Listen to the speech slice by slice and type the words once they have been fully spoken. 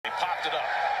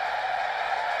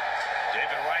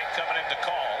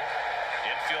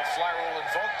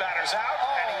Batter's out,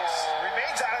 and he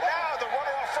remains out. And now the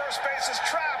runner on first base is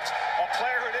trapped. A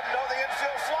player who didn't know the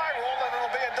infield fly rule, and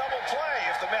it'll be a double play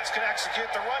if the Mets can execute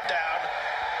the rundown.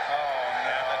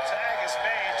 And the tag is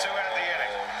made to end the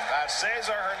inning.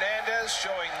 Cesar Hernandez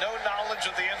showing no knowledge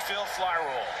of the infield fly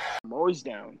rule. I'm always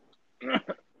down.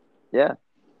 Yeah.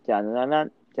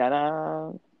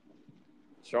 Da-na-na-na-na.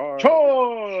 Charge!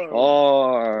 Charge.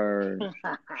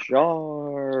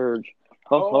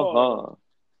 Ha ha ha.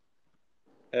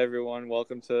 Hey everyone,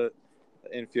 welcome to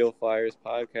the Infield Flyers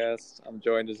podcast. I'm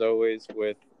joined as always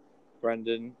with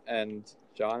Brendan and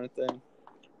Jonathan.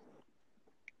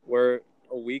 We're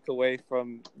a week away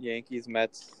from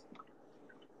Yankees-Mets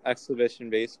exhibition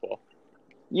baseball.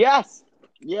 Yes.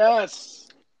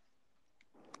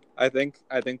 I think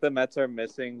the Mets are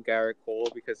missing Garrett Cole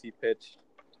because he pitched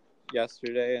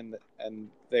yesterday, and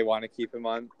they want to keep him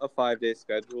on a 5-day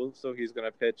schedule, so he's going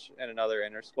to pitch in another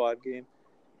inter-squad game.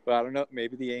 But I don't know.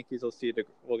 Maybe the Yankees will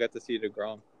get to see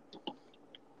DeGrom.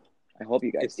 I hope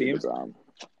you guys see DeGrom.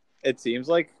 It seems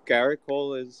like Garrett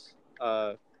Cole is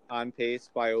on pace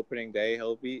by opening day.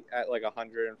 He'll be at like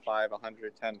 105,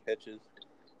 110 pitches,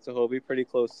 so he'll be pretty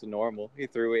close to normal. He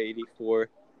threw 84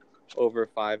 over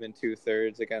 5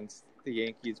 2/3 against the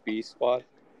Yankees B squad.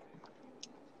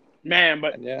 Man,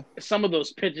 but Yeah. some of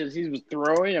those pitches he was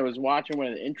throwing, I was watching one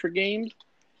of the intra games.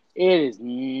 It is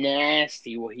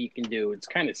nasty what he can do. It's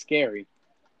kind of scary.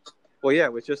 Well, yeah,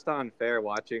 it was just unfair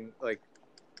watching like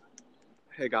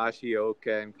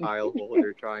Higashioka and Kyle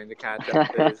Holder trying to catch up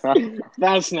to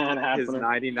That's not his happening.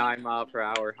 99 mile per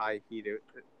hour high key.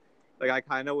 Like, I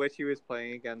kind of wish he was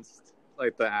playing against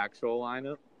like the actual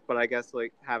lineup, but I guess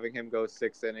like having him go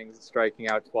 6 innings, striking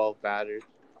out 12 batters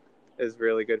is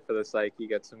really good for the psyche.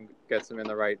 Gets him in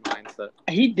the right mindset.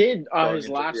 He did going his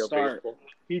into last real start. baseball.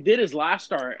 He did his last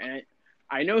start, and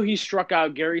I know he struck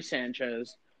out Gary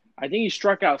Sanchez. I think he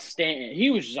struck out Stanton. He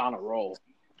was just on a roll.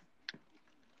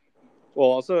 Well,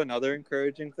 also another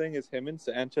encouraging thing is him and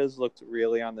Sanchez looked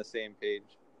really on the same page.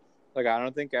 Like, I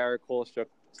don't think Garrett Cole shook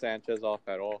Sanchez off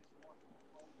at all.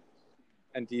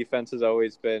 And defense has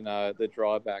always been the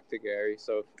drawback to Gary.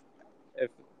 So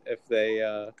if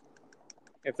they're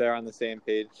on the same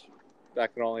page,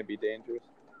 that can only be dangerous.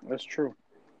 That's true.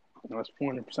 That's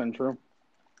 100% true.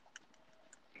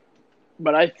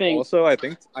 But I think Also, I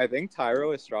think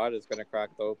Thairo Estrada is going to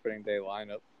crack the opening day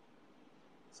lineup,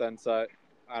 since I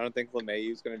don't think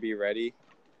LeMahieu is going to be ready.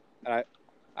 And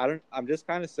I'm just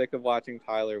kind of sick of watching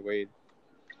Tyler Wade.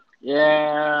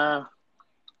 yeah,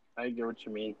 I get what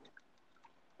you mean.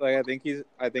 Like, I think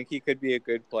he could be a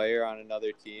good player on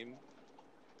another team,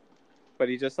 but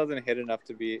he just doesn't hit enough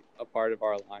to be a part of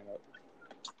our lineup.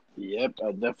 Yep,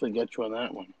 I definitely get you on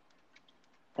that one.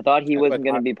 I thought he wasn't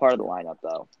going to be part of the lineup,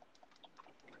 though.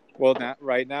 Well,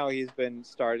 right now he's been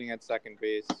starting at second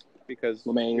base because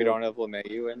LeMahieu. we don't have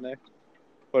LeMahieu in there.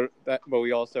 But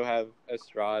we also have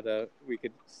Estrada. We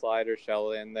could slide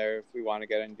Urshela in there if we want to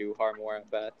get Andujar more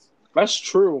at bats. That's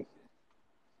true.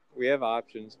 We have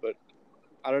options, but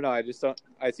I don't know. I just don't.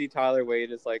 I see Tyler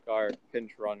Wade as like our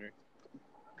pinch runner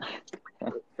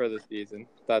for the season.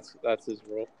 That's his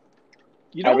role.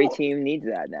 You know, Every team needs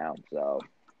that now, so.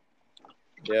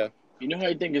 Yeah. you know who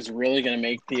I think is really going to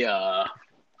make the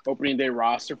opening day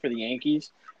roster for the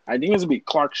Yankees? I think it's going to be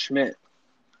Clark Schmidt.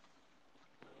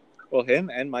 Well, him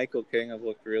and Michael King have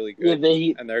looked really good.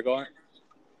 Yeah, and they're going.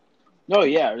 No,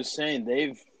 yeah, I was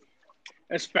saying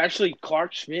especially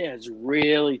Clark Schmidt has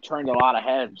really turned a lot of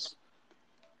heads.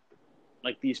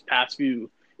 Like these past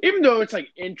few, even though it's like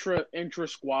intra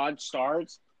squad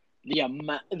starts,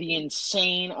 the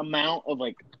insane amount of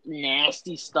like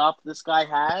nasty stuff this guy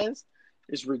has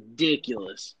is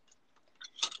ridiculous.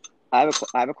 I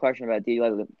have a question about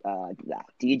DJ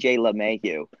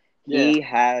LeMahieu. He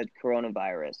had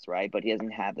coronavirus, right? But he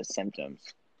doesn't have the symptoms.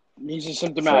 He's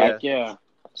asymptomatic, yeah.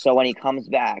 So when he comes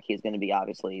back, he's going to be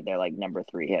obviously their like number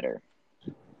 3 hitter.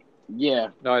 Yeah.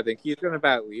 No, I think he's going to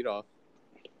bat leadoff.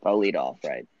 Oh, lead off,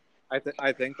 right?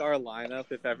 I think our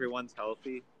lineup, if everyone's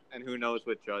healthy, and who knows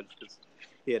with Judge, because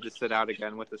he had to sit out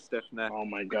again with a stiff neck. Oh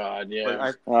my God, yeah. But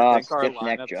I think our stiff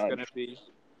neck lineup's Judge. going to be.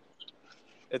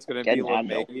 It's going to Get be an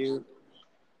adult. LeMahieu,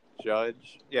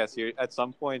 Judge. Yes, at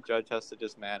some point Judge has to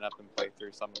just man up and play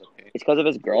through some of the pain. It's because of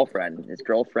his girlfriend. His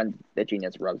girlfriend's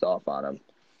bitchiness rubs off on him.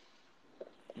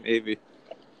 Maybe.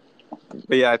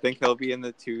 But yeah, I think he'll be in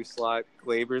the 2 slot.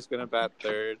 Glaber's going to bat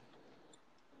third.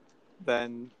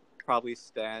 Then probably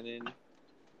Stanton,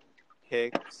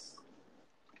 Hicks,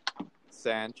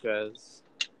 Sanchez.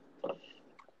 7.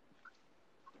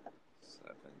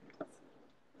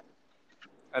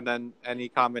 And then any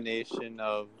combination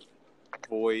of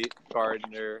Voit,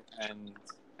 Gardner, and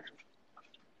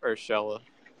Urshela.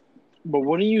 But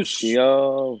wouldn't you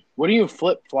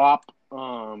flip flop?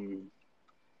 What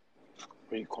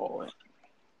do you call it?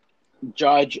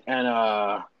 Judge and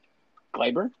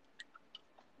Glaber?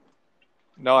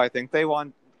 No, I think they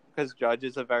want because Judge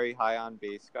is a very high on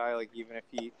base guy. Like even if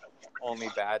he only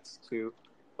bats to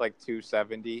like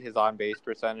 270, his on base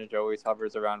percentage always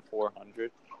hovers around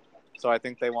 400. So I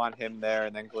think they want him there,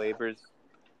 and then Glaber's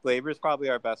probably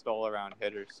our best all around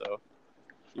hitter. So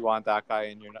you want that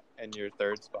guy in your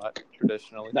third spot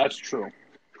traditionally. That's true.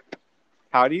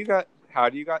 How do you got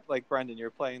like Brendan? You're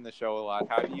playing the show a lot.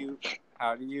 How do you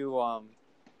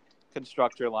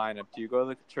construct your lineup? Do you go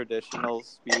the traditional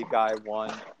speed guy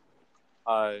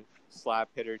 1, slap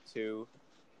hitter 2,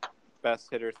 best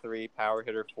hitter 3, power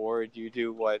hitter 4? Or do you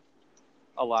do what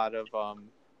a lot of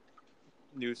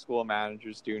new school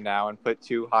managers do now and put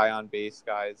 2 high on base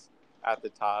guys at the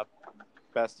top,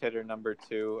 best hitter number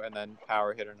 2, and then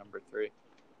power hitter number 3?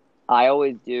 I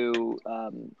always do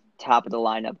top of the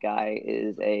lineup guy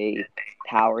is a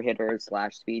power hitter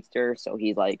 / speedster, so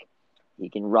he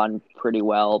can run pretty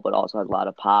well, but also has a lot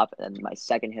of pop. And my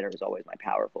second hitter is always my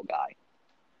powerful guy.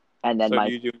 And then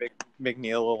do you do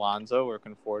McNeil Alonso or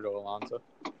Conforto Alonso?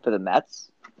 For the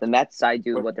Mets, I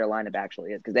do what their lineup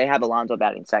actually is because they have Alonso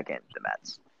batting second. The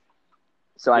Mets.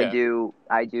 So yeah. The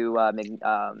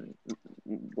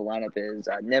lineup is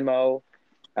Nimmo,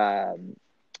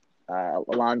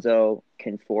 Alonso,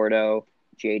 Conforto,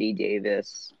 J.D.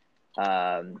 Davis,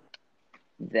 then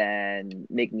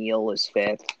McNeil is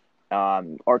 5th,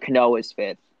 or Cano is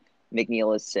 5th,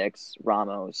 McNeil is 6th,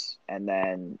 Ramos, and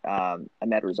then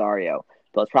Ahmed Rosario.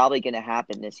 But what's probably going to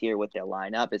happen this year with their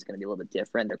lineup is going to be a little bit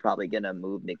different. They're probably going to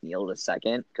move McNeil to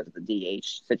second because of the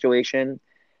DH situation,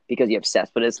 because you have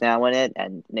Cespedes now in it,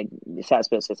 and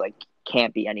Cespedes is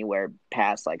can't be anywhere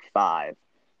past 5.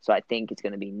 So I think it's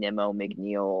going to be Nimmo,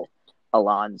 McNeil,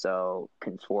 Alonso,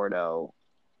 Conforto,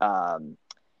 and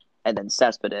then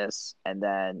Cespedes, and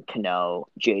then Cano,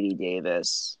 J.D.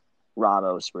 Davis,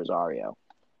 Ramos, Rosario.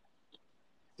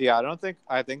 Yeah,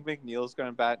 I think McNeil's going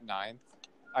to bat 9th.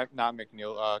 Not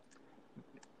McNeil.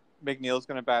 McNeil's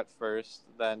going to bat first,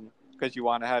 then because you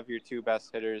want to have your 2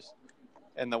 best hitters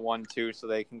in the 1-2 so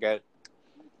they can get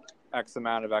X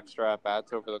amount of extra at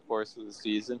bats over the course of the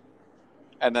season.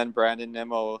 And then Brandon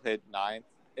Nimmo will hit 9th.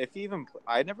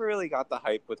 I never really got the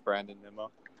hype with Brandon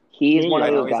Nimmo. He's one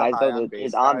of those guys, though,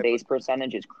 his on-base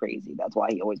percentage is crazy. That's why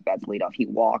he always bats leadoff. He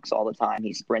walks all the time.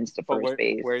 He sprints to first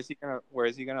base. Where is he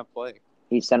gonna play?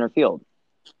 He's center field.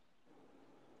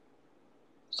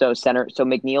 So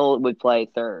McNeil would play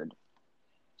third.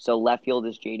 So left field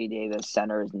is J.D. Davis,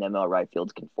 center is Nimmo, right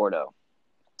field's Conforto.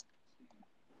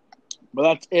 But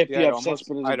that's if you have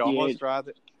Cespedes.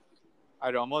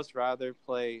 I'd almost rather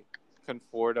play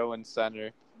Conforto in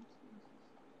center,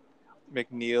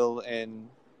 McNeil in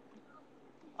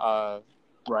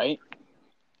right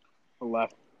or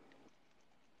left.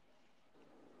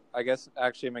 I guess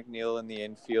actually McNeil in the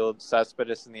infield,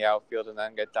 Cespedes in the outfield, and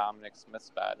then get Dominic Smith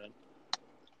batting.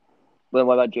 Then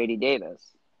what about J.D.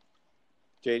 Davis?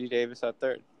 J.D. Davis at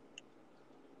third.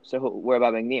 So where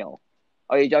about McNeil?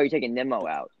 Oh, you're taking Nimmo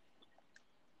out.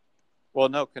 Well,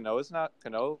 no, Cano.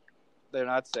 They're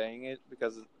not saying it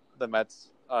because the Mets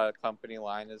company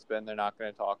line has been they're not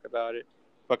going to talk about it.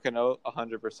 But Cano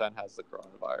 100% has the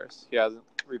coronavirus. He hasn't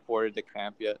reported to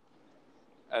camp yet,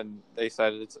 and they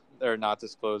said they're not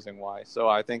disclosing why. So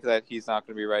I think that he's not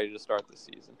going to be ready to start the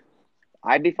season.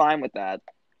 I'd be fine with that.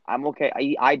 I'm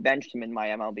okay. I benched him in my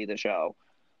MLB The Show.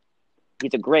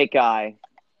 He's a great guy,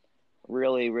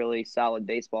 really, really solid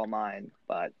baseball mind.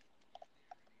 But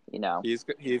he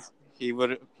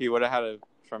would have had a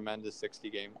tremendous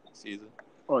 60-game season.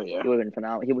 Oh yeah, he would have been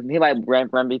phenomenal. He might ran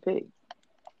for MVP,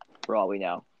 for all we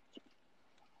know.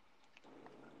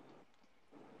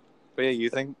 But yeah, you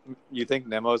think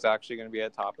Nimmo's actually going to be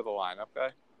at top of the lineup guy?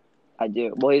 I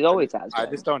do. Well, he always has been. I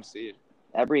just don't see it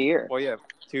every year. Well, yeah,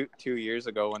 two years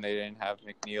ago when they didn't have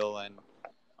McNeil and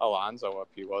Alonso up,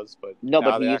 he was. But now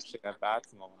they actually have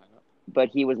bats in the lineup. But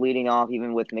he was leading off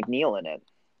even with McNeil in it.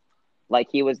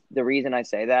 He was. The reason I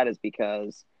say that is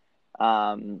because,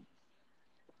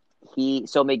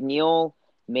 McNeil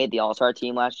made the All-Star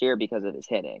team last year because of his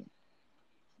hitting.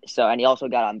 And he also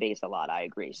got on base a lot. I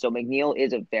agree. So McNeil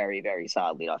is a very, very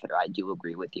solid leadoff hitter. I do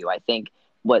agree with you. I think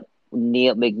what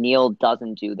McNeil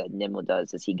doesn't do that Nimmo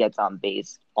does is he gets on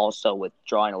base also with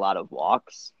drawing a lot of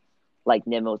walks.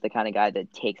 Nimmo's the kind of guy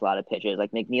that takes a lot of pitches.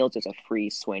 McNeil's just a free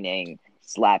swinging,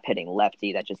 slap hitting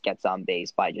lefty that just gets on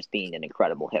base by just being an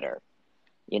incredible hitter.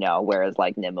 Whereas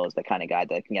Nimmo's the kind of guy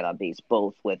that can get on base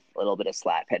both with a little bit of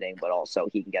slap hitting, but also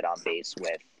he can get on base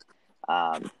with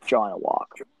drawing a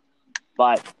walk.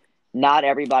 but not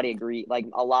everybody agree. Like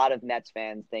a lot of Mets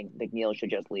fans think McNeil should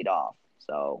just lead off.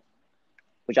 So,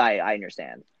 which I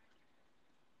understand.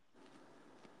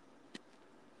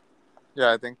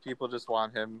 Yeah, I think people just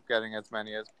want him getting as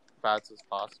many as bats as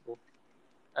possible.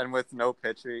 And with no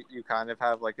pitcher, you kind of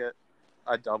have like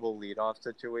a double leadoff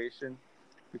situation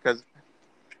because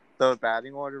the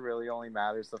batting order really only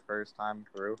matters the first time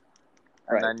through,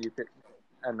 and Right.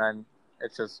 then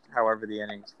it's just however the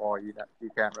innings fall. You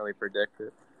can't really predict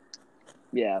it.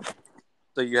 Yeah.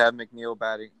 So you have McNeil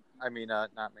batting. I mean,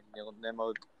 not McNeil.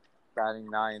 Nimmo batting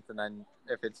ninth, and then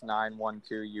if it's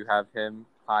 9-1-2, you have him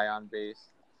high on base.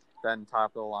 Then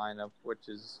top of the lineup, which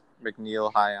is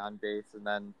McNeil high on base, and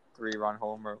then 3-run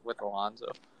homer with Alonso.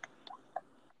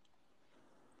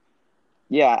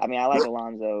 Yeah, I mean, I like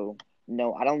Alonso.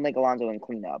 No, I don't like Alonso in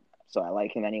cleanup, so I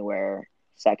like him anywhere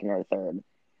second or third.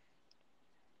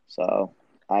 So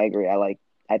I agree.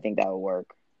 I think that would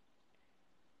work.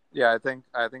 Yeah, I think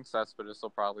Cespedes will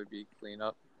probably be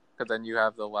cleanup because then you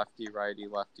have the lefty righty.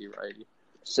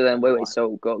 So then, And the wait.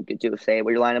 So say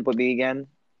what your lineup would be again.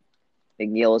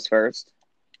 McNeil is first.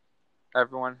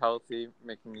 everyone healthy.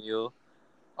 McNeil,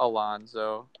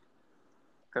 Alonso,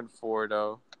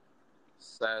 Conforto,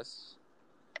 Cess,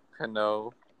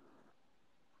 Cano,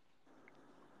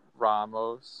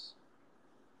 Ramos.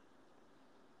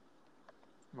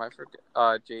 Am I forget?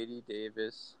 J.D.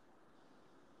 Davis,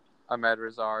 Ahmed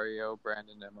Rosario,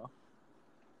 Brandon Nimmo.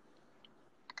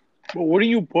 But what do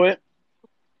you put?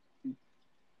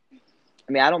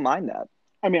 I mean, I don't mind that.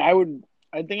 I mean,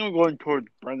 I think I'm going towards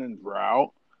Brendan's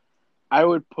route. I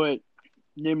would put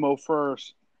Nimmo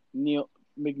first,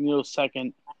 McNeil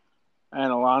second,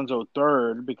 and Alonso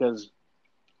third because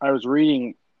I was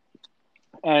reading,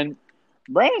 and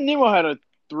Brandon Nimmo had a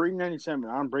 397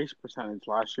 on base percentage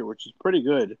last year, which is pretty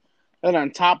good. And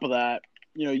on top of that,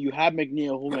 you have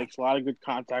McNeil who makes a lot of good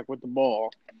contact with the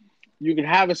ball. You can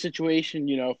have a situation,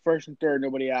 first and third,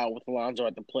 nobody out with Alonso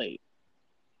at the plate.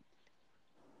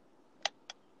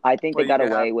 I think they got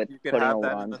away with you could putting have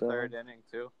that in the Alonso. third inning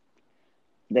too.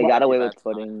 They got away with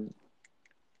putting.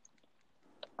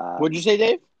 What'd you say,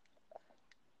 Dave?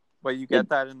 But you get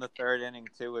that in the third inning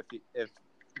too. If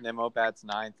Nimmo bats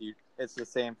ninth, it's the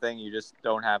same thing. You just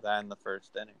don't have that in the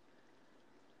first inning.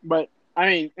 But I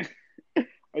mean,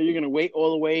 are you going to wait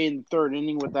all the way in the third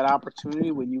inning with that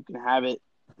opportunity when you can have it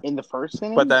in the first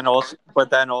inning? But then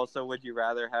also, would you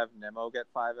rather have Nimmo get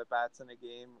 5 at bats in a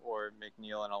game or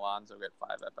McNeil and Alonso get 5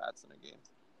 at bats in a game?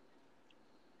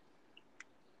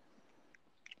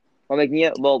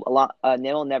 Well,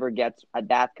 Nimmo never gets at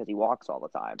bat because he walks all the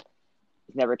time.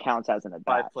 He never counts as an at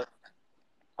bat.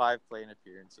 5 plate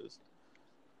appearances.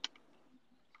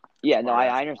 Yeah, no,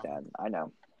 I understand. I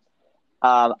know.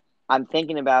 I'm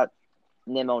thinking about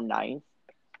Nimmo ninth,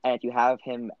 and if you have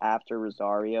him after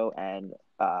Rosario and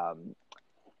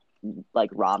like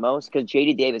Ramos, because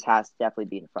J.D. Davis has to definitely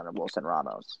be in front of Wilson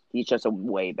Ramos. He's just a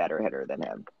way better hitter than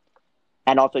him.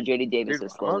 And also J.D. Davis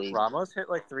is slowly. Ramos hit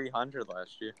like 300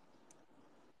 last year.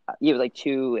 He was like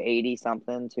 280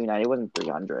 something, 290. It wasn't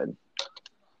 300.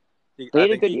 I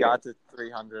think he got to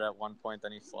 300 at one point,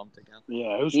 then he slumped again.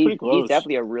 Yeah, it was pretty close. He's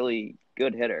definitely a really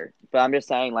good hitter. But I'm just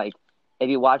saying, like, if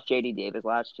you watch J.D. Davis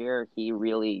last year, he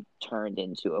really turned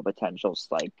into a potential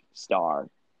star.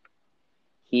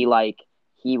 He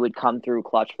would come through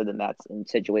clutch for the Mets in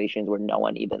situations where no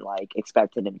one even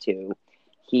expected him to.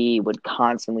 He would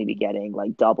constantly be getting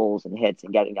doubles and hits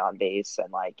and getting on base,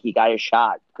 and he got his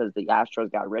shot because the Astros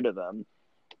got rid of him,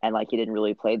 and he didn't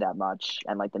really play that much,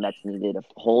 and the Mets needed a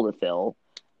hole to fill,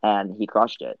 and he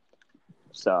crushed it.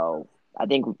 So I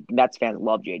think Mets fans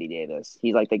love J.D. Davis.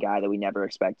 He's the guy that we never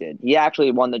expected. He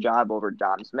actually won the job over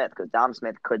Dom Smith because Dom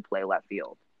Smith could play left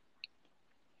field.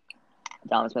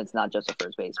 Dom Smith's not just a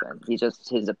first baseman. He's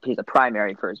a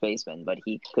primary first baseman, but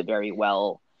he could very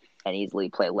well and easily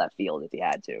play left field if he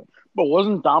had to. But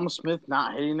wasn't Dom Smith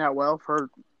not hitting that well for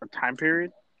a time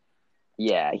period?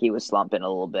 Yeah, he was slumping a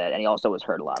little bit, and he also was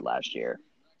hurt a lot last year.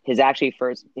 His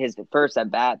first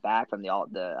at bat back from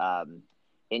the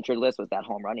injured list was that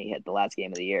home run he hit the last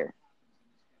game of the year,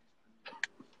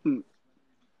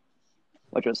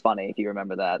 which was funny if you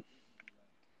remember that.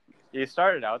 He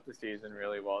started out the season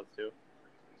really well too.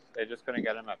 They just couldn't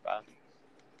get him at bat.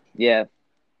 Yeah.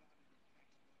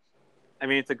 I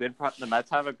mean, the Mets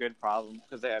have a good problem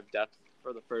because they have depth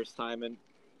for the first time in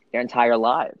their entire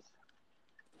lives.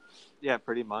 Yeah,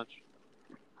 pretty much.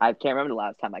 I can't remember the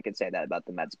last time I could say that about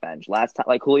the Mets bench. Last time,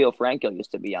 Julio Franco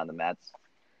used to be on the Mets.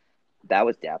 That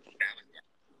was depth.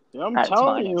 Yeah, I'm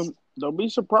telling you, don't be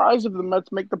surprised if the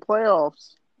Mets make the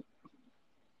playoffs.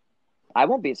 I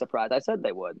won't be surprised. I said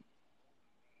they would.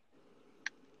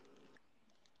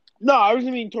 No, I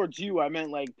wasn't mean towards you. I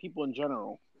meant like people in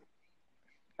general.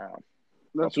 Well,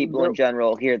 That's people in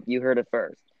general, here you heard it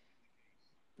first.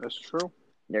 That's true.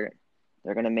 They're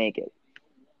gonna make it.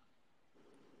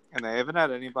 And they haven't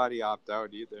had anybody opt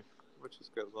out either, which is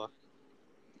good luck.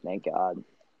 Thank God,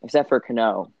 except for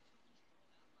Cano, Well,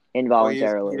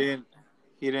 involuntarily.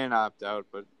 he didn't opt out,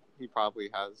 but he probably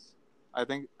has. I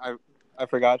think I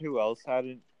forgot who else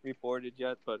hadn't reported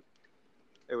yet, but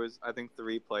it was, I think,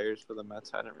 3 players for the Mets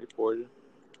hadn't reported.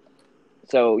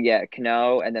 So yeah,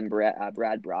 Cano, and then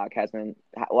Brad Brock hasn't.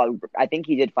 Well, I think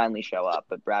he did finally show up,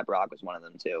 but Brad Brock was one of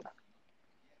them too.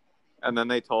 And then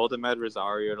they told Amed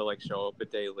Rosario to show up a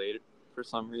day later for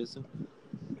some reason.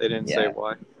 They didn't say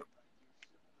why.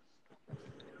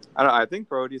 I don't know, I think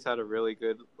Brody's had a really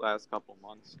good last couple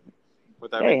months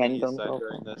with everything he said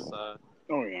during this.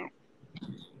 Oh yeah.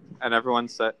 And everyone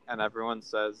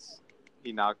says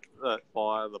he knocked the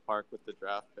ball out of the park with the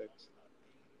draft picks.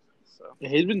 So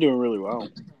He's been doing really well.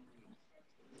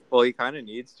 Well, he kind of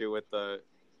needs to with the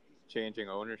changing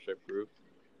ownership group.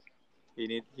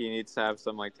 He needs to have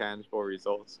some tangible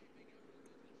results.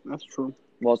 That's true.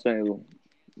 Well, so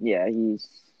yeah,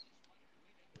 he's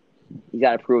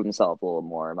got to prove himself a little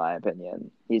more, in my opinion.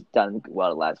 He's done well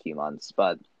the last few months,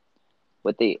 but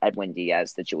with the Edwin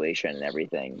Diaz situation and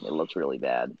everything, it looks really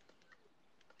bad.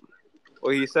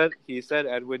 Well, he said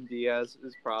Edwin Diaz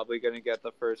is probably going to get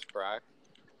the first crack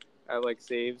at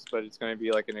saves, but it's going to be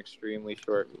an extremely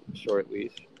short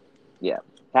leash. Yeah,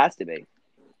 has to be.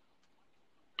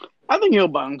 I think he'll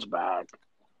bounce back,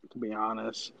 to be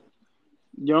honest.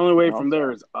 The only way from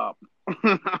there is up.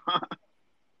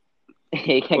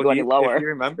 He can't go any lower. If you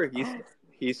remember,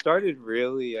 he started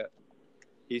really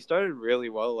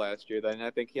well last year. Then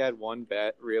I think he had one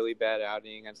really bad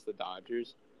outing against the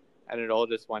Dodgers, and it all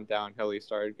just went downhill. He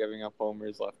started giving up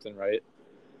homers left and right.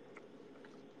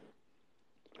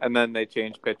 And then they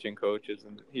changed pitching coaches,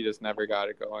 and he just never got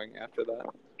it going after that.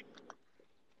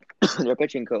 Their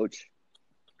pitching coach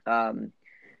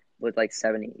was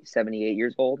 78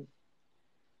 years old.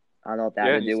 I don't know if that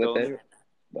had to do with it,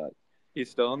 but he's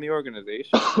still in the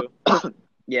organization, too.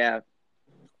 Yeah.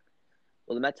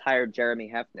 Well, the Mets hired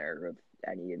Jeremy Hefner, if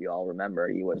any of you all remember.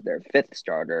 He was their 5th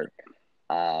starter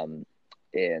in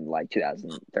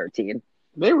 2013.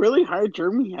 They really hired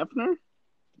Jeremy Hefner?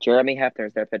 Jeremy Hefner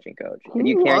is their pitching coach.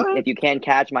 If you can't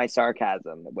catch my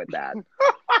sarcasm with that.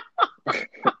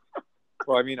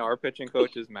 Well, I mean, our pitching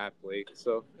coach is Matt Blake,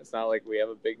 so it's not like we have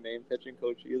a big name pitching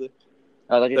coach either.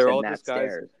 Oh, they're all just guys.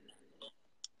 Stairs.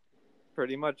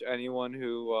 Pretty much anyone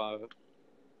who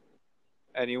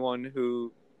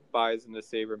buys into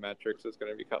sabermetrics is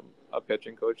going to become a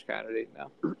pitching coach candidate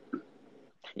now.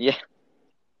 Yeah,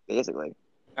 basically.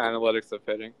 Analytics of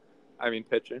pitching.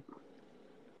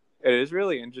 It is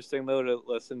really interesting though to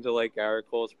listen to Garrett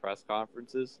Cole's press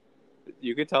conferences.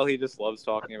 You could tell he just loves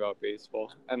talking about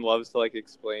baseball and loves to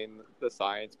explain the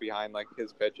science behind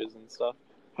his pitches and stuff.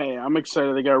 Hey, I'm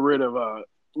excited they got rid of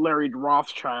Larry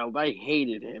Rothschild. I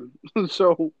hated him,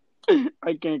 so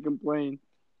I can't complain.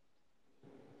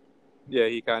 Yeah,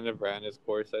 he kind of ran his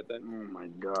course, I think. Oh my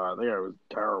God, that guy was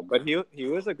terrible. But he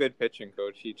was a good pitching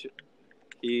coach.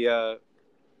 He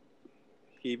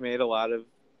made a lot of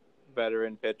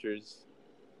veteran pitchers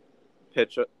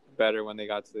pitch better when they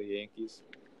got to the Yankees.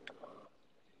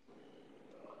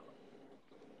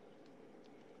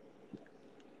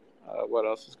 What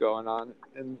else is going on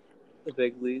in the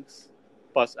big leagues?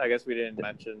 Plus, I guess we didn't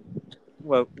mention.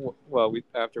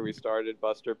 After we started,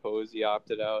 Buster Posey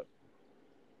opted out.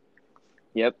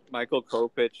 Yep. Michael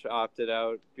Kopech opted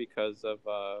out because of.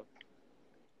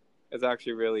 It's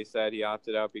actually really sad. He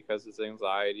opted out because his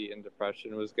anxiety and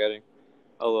depression was getting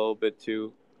a little bit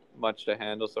too much to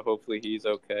handle. So hopefully he's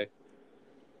okay.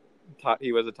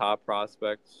 He was a top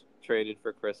prospect, traded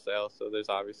for Chris Sale, so there's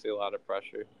obviously a lot of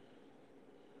pressure.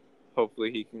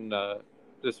 Hopefully he can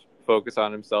just focus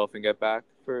on himself and get back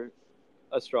for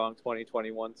a strong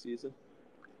 2021 season.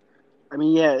 I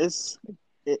mean, yeah, it's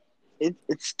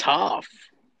tough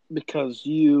because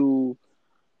you're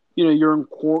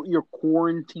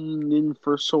quarantined in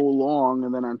for so long,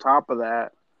 and then on top of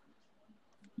that,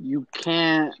 you're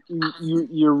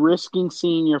risking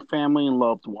seeing your family and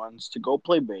loved ones to go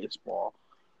play baseball.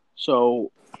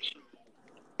 So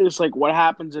it's what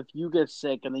happens if you get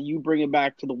sick and then you bring it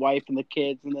back to the wife and the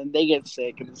kids and then they get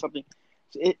sick and something.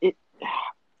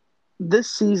 This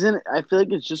season, I feel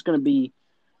like it's just going to be.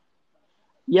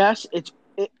 Yes,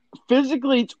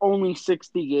 physically it's only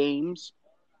 60 games,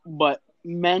 but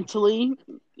mentally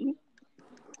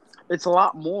it's a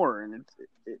lot more, and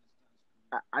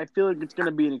I feel like it's going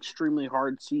to be an extremely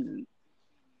hard season.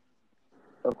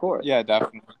 Of course. Yeah,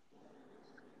 definitely.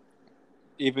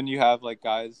 even you have like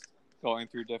guys going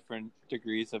through different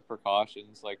degrees of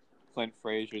precautions. Like Clint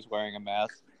Frazier's wearing a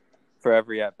mask for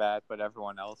every at bat, but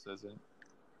everyone else isn't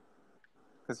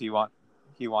because he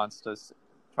wants to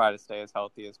try to stay as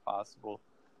healthy as possible,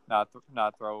 not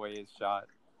throw away his shot.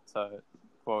 To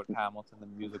quote Hamilton the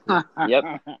musical.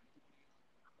 Yep.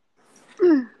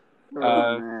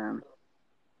 Man.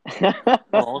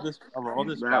 Aroldis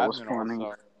That was Chapman funny.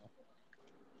 also.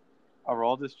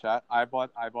 Aroldis Chat. I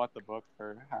bought the book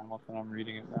for Hamilton. I'm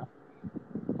reading it now.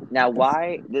 Now,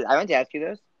 why? I want to ask you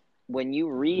this: when you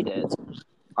read it,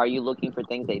 are you looking for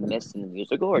things they missed in the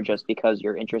musical, or just because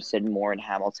you're interested more in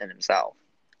Hamilton himself?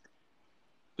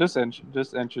 Just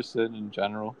interested in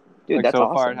general. Dude, like that's so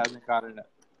awesome. far, it hasn't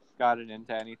gotten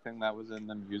into anything that was in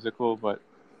the musical, but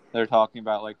they're talking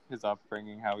about like his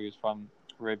upbringing, how he was from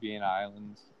Caribbean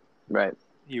islands. Right.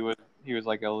 He was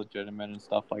like illegitimate and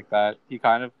stuff like that. He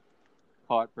kind of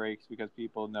caught breaks because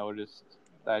people noticed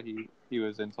that he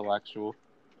was intellectual,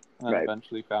 and then Right.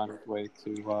 eventually found his way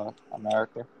to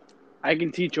America. I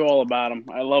can teach you all about him.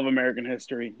 I love American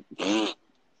history.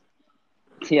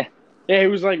 Yeah. Yeah, he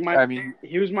was like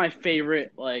he was my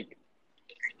favorite like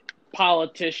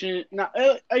politician. Not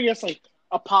I guess like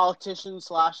a politician /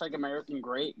 like American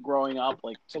great growing up,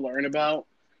 like to learn about.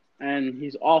 And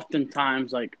he's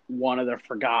oftentimes like one of the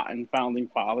forgotten founding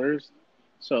fathers.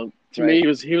 So to me, he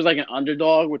was like an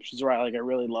underdog, which is why I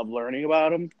really love learning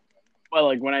about him. But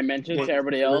like when I mentioned it to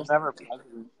everybody else, was never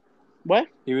president. What?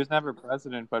 He was never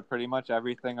president, but pretty much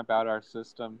everything about our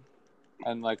system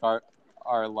and like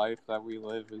our life that we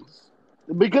live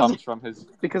comes from his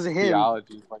because of him.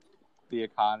 theology, like the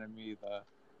economy, the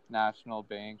national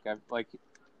bank. Like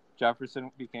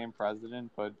Jefferson became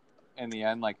president, but in the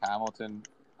end, like Hamilton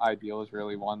ideals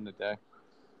really won the day.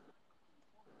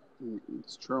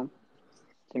 It's true.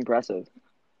 It's impressive.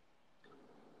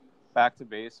 Back to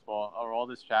baseball.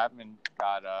 Aroldis Chapman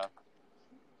got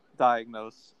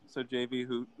diagnosed. So JV,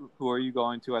 who are you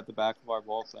going to at the back of our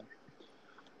bullpen?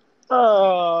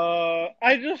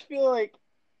 I just feel like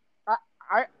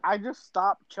I just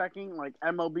stopped checking like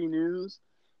MLB news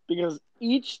because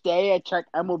each day I check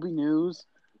MLB news,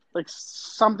 like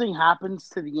something happens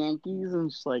to the Yankees, and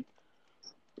it's like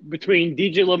between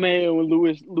DJ LeMayo and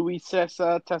Luis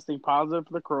Cessa testing positive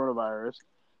for the coronavirus,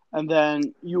 and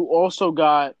then you also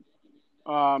got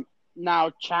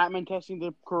now Chapman testing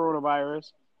the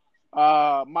coronavirus.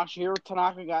 Masahiro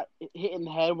Tanaka got hit in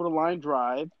the head with a line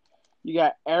drive. You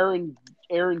got Aaron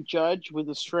Judge with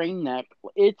a strained neck.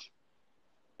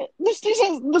 This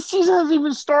season hasn't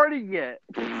even started yet.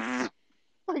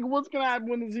 Like, what's gonna happen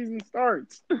when the season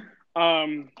starts?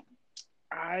 Who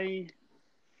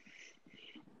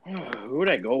would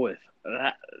I go with?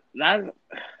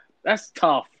 That's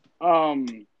tough.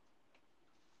 I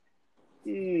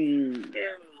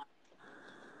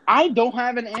don't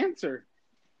have an answer.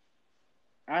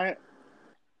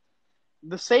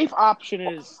 The safe option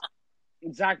is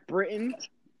Zach Britton.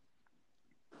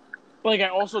 But like I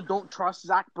also don't trust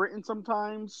Zach Britton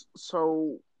sometimes,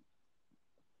 so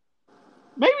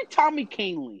maybe Tommy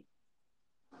Kahnle.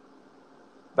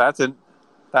 That's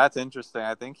interesting.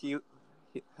 I think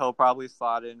he'll probably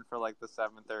slot in for like the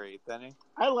 7th or 8th inning.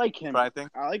 I like him. But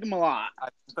I like him a lot. I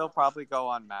think they'll probably go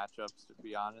on matchups, to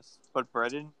be honest. But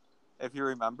Britton, if you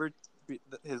remember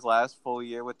his last full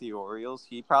year with the Orioles,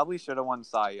 he probably should have won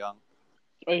Cy Young.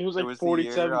 Oh, he was like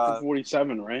 47 for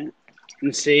 47, right?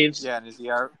 In saves. Yeah, and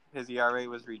his ERA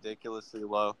was ridiculously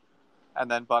low. And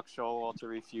then Buck Showalter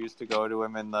refused to go to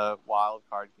him in the wild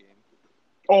card game.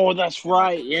 Oh, that's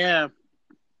right. Yeah.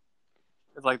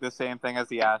 It's like the same thing as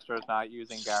the Astros not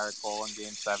using Garrett Cole in Game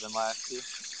 7 last year.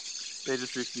 They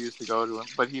just refused to go to him.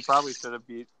 But he probably should have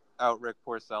beat out Rick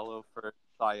Porcello for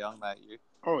Cy Young that year.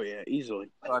 Oh, yeah, easily.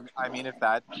 So, I mean, if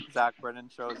that Zach Britton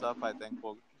shows up, I think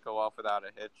we'll go off without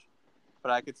a hitch.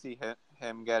 But I could see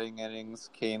him getting innings,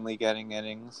 Kahnle getting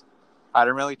innings. I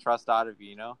don't really trust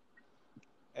Ottavino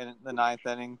in the 9th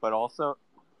inning, but also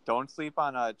don't sleep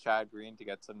on Chad Green to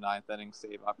get some 9th inning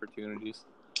save opportunities.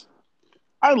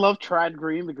 I love Chad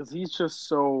Green because he's just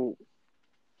so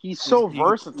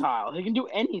versatile. He can do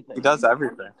anything. He does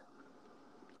everything.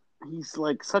 He's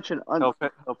like such an He'll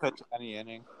pitch any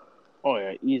inning. Oh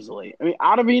yeah, easily. I mean,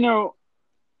 Ottavino.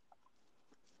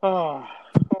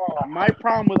 My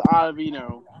problem with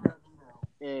Ottavino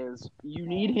is you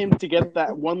need him to get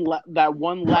that one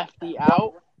lefty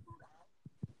out,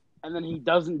 and then he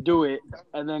doesn't do it,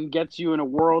 and then gets you in a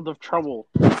world of trouble.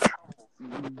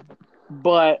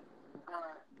 But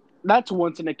that's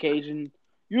once an occasion.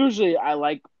 Usually, I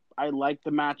like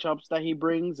the matchups that he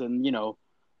brings, and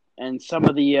and some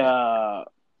of the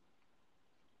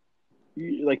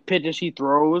like pitches he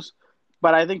throws.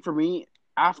 But I think for me,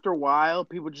 after a while,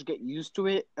 people just get used to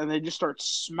it and they just start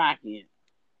smacking it.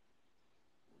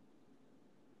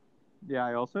 Yeah,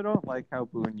 I also don't like how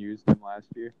Boone used him last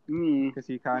year Mm. because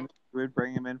he would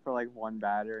bring him in for like one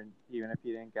batter, and even if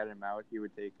he didn't get him out, he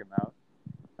would take him out.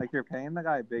 Like, you're paying the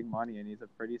guy big money, and he's a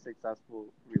pretty successful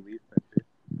relief pitcher.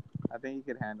 I think he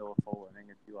could handle a full inning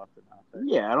if you left him out there.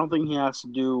 Yeah, I don't think he has to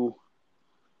do.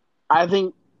 I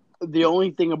think the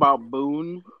only thing about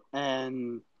Boone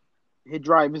and it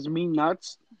drives me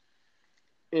nuts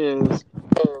is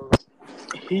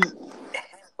he's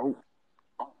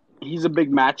he's a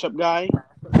big matchup guy.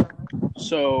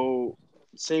 So,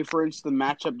 say for instance, the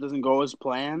matchup doesn't go as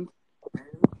planned.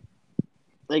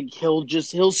 Like he'll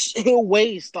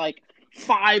waste like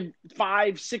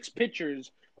five, 6 pitchers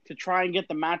to try and get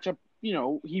the matchup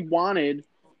he wanted.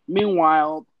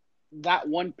 Meanwhile, that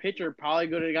one pitcher probably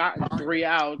could have gotten 3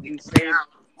 outs and saved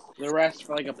the rest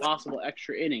for like a possible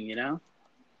extra inning.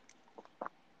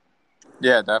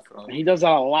 Yeah, definitely. He does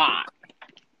that a lot.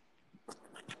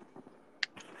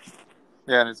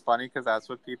 Yeah, and it's funny because that's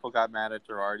what people got mad at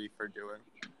Girardi for doing,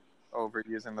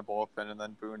 overusing the bullpen, and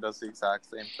then Boone does the exact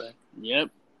same thing. Yep.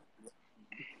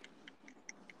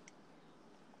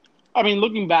 I mean,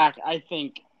 looking back, I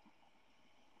think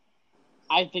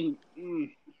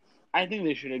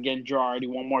they should have given Girardi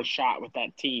one more shot with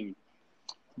that team,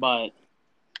 but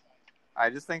I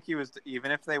just think he was,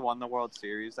 even if they won the World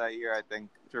Series that year, I think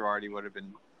Girardi would have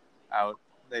been out.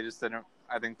 They just didn't.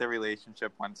 I think the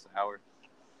relationship went sour.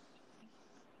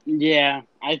 yeah,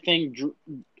 I think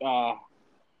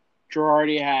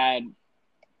Girardi had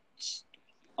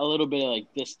a little bit of like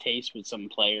distaste with some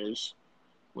players,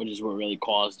 which is what really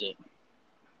caused it.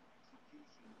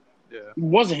 Yeah. It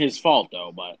wasn't his fault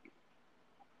though, but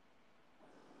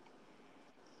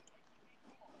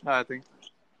I think.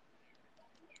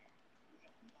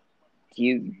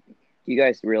 Do you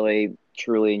guys really,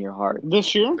 truly, in your heart,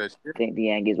 this year, think the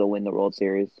Yankees will win the World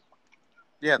Series?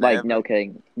 Yeah, like no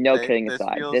kidding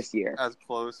aside, feels this year as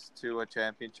close to a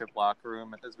championship locker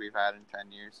room as we've had in 10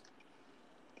 years.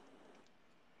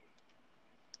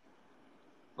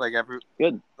 Like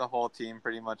the whole team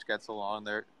pretty much gets along.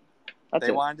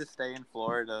 They wanted to stay in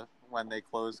Florida when they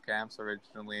closed camps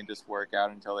originally and just work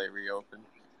out until they reopened.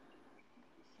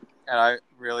 And I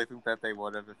really think that they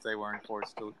would have if they weren't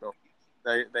forced to go.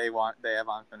 They have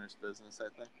unfinished business, I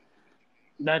think.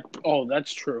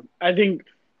 That's true. I think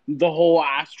the whole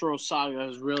Astro saga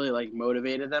has really like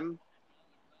motivated them.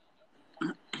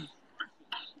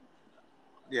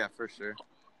 Yeah, for sure.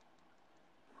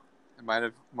 It might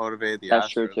have motivated the That's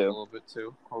Astros true too. a little bit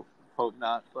too. Hope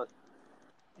not, but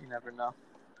you never know.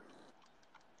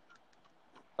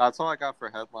 That's all I got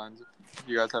for headlines. Do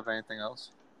you guys have anything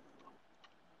else?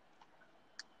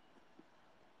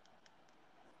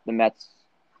 The Mets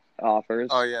offers.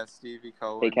 Oh yeah, Stevie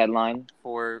Cohen. Big headline.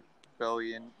 $4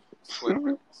 billion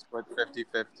split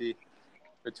 50-50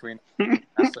 between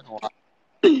S and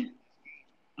Y.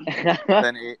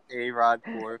 Then A-Rod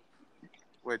Corp,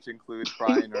 which includes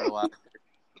Brian Urlacher.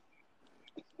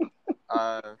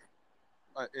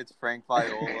 It's Frank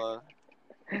Viola,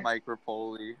 Mike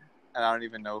Rapoli, and I don't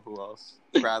even know who else.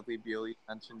 Bradley Beal you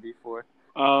mentioned before.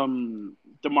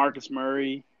 DeMarcus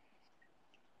Murray.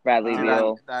 Bradley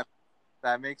Beal.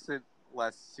 That makes it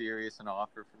less serious an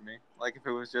offer for me. Like, if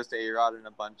it was just A-Rod and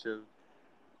a bunch of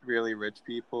really rich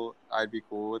people, I'd be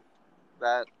cool with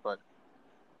that. But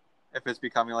if it's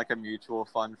becoming like a mutual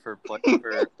fund for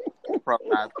pro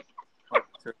athletes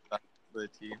to the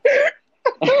team,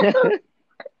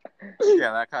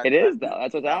 yeah, that kind. It is though.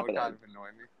 That's what's that happening. That would kind of annoy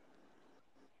me.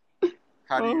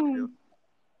 How do you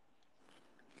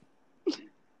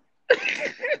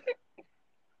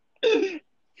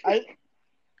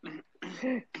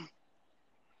feel?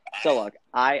 So look,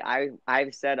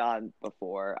 I've said on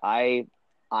before, I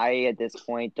at this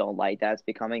point don't like that's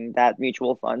becoming that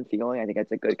mutual fund feeling. I think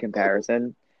that's a good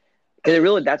comparison because it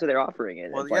really that's what they're offering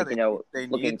it. Well, it's yeah, like they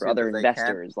looking need for to, other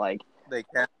investors. Like they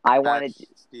can't. I wanted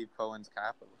Steve Cohen's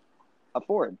capital.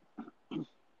 Afford.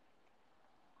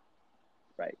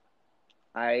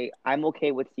 Right. I'm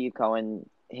okay with Steve Cohen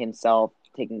himself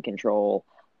taking control.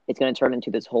 It's going to turn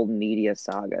into this whole media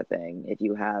saga thing if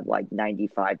you have like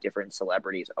 95 different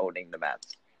celebrities owning the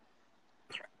Mets.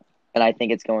 And I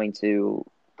think it's going to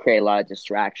create a lot of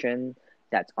distraction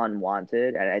that's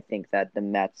unwanted. And I think that the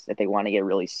Mets, if they want to get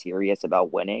really serious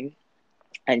about winning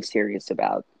and serious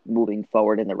about moving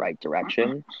forward in the right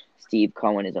direction, Steve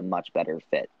Cohen is a much better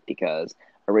fit because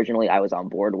originally I was on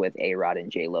board with A-Rod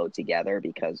and J-Lo together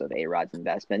because of A-Rod's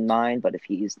investment mind. But if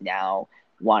he's now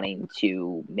wanting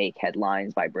to make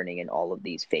headlines by bringing in all of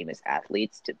these famous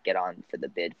athletes to get on for the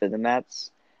bid for the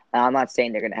Mets, And I'm not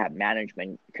saying they're going to have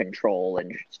management control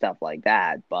and stuff like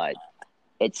that, but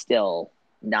it's still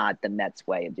not the Mets'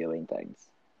 way of doing things.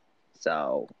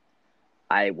 So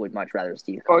I would much rather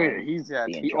Steve Oh Cohen yeah,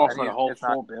 be in he charge. offered a whole It's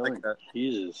not $4 billion. like that.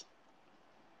 Jesus.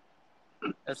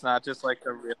 It's not just like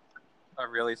a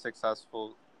really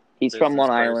successful He's from business Long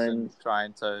person Island.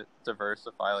 trying to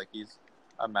diversify. Like, he's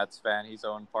a Mets fan. He's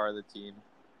owned part of the team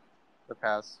the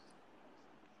past,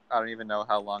 I don't even know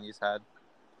how long he's had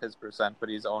his percent, but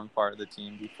he's owned part of the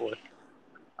team before.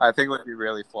 I think it would be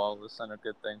really flawless and a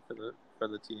good thing for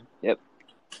the team. Yep.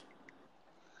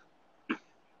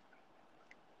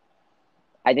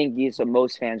 I think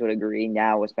most fans would agree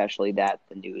now, especially that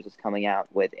the news is coming out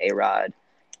with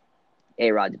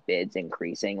A-Rod's bids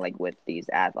increasing, like with these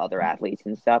other athletes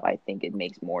and stuff. I think it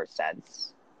makes more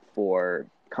sense for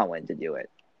Cohen to do it.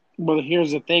 But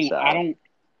here's the thing: So-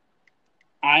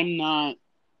 I'm not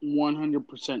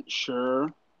 100%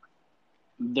 sure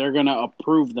they're gonna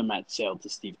approve the Mets sale to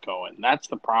Steve Cohen. That's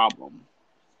the problem.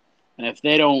 And if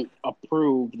they don't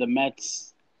approve the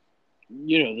Mets,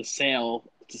 the sale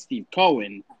to Steve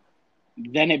Cohen,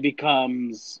 then it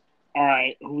becomes, all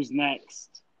right, who's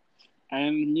next?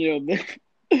 And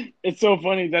it's so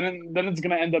funny. Then it's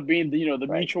gonna end up being the Right.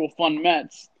 mutual fund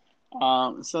Mets,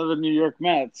 instead of the New York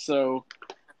Mets. So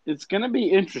it's gonna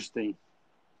be interesting.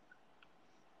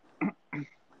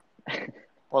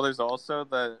 Well, there's also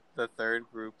the third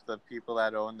group, the people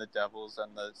that own the Devils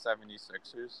and the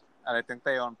 76ers, and I think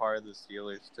they own part of the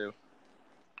Steelers too.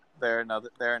 They're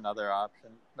another option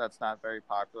that's not very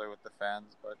popular with the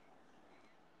fans, but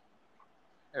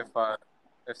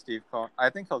if Steve Cohen, I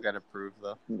think he'll get approved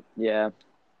though. Yeah.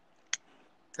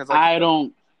 Because he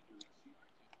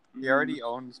already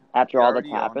owns. After he all that's already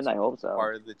happened, owns I hope so.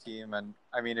 part of the team, and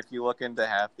I mean, if you look into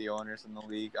half the owners in the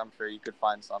league, I'm sure you could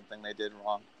find something they did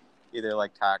wrong, either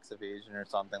like tax evasion or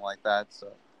something like that.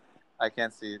 So I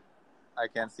can't see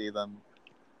them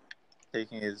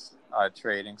taking his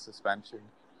trading suspension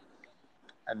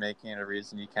and making it a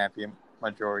reason he can't be a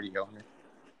majority owner.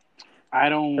 I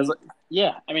don't. 'Cause,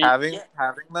 Yeah, I mean, having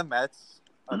the Mets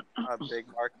a big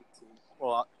market team,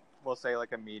 well, we'll say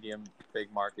like a medium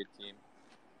big market team,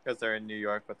 because they're in New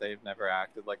York, but they've never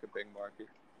acted like a big market.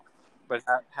 But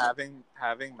having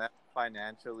them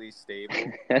financially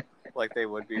stable, like they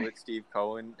would be with Steve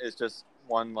Cohen, is just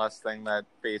one less thing that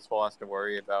baseball has to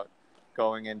worry about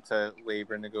going into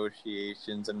labor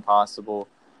negotiations and possible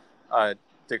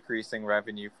decreasing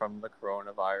revenue from the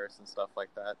coronavirus and stuff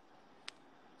like that.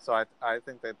 So I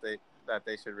think that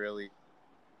they should really,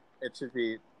 it should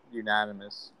be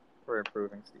unanimous for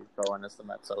approving Steve Cohen as the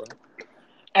Mets owner.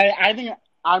 I think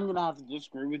I'm gonna have to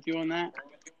disagree with you on that.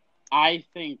 I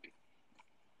think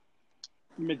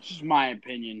it's just my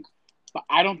opinion, but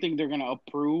I don't think they're gonna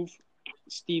approve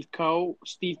Steve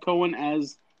Cohen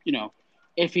as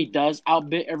if he does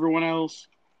outbid everyone else.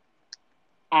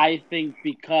 I think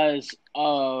because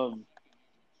of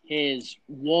his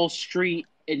Wall Street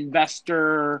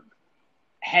investor,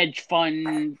 hedge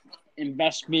fund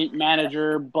investment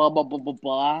manager, blah blah blah blah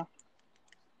blah.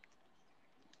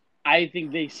 I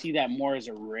think they see that more as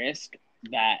a risk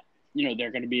that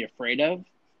they're going to be afraid of,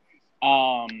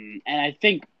 and I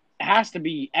think it has to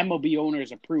be MLB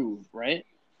owners approve, right?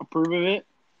 Approve of it.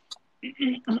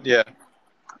 Yeah.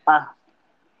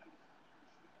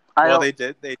 They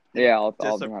did. They I'll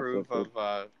disapprove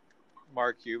of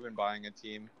Mark Cuban buying a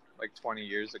team like 20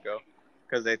 years ago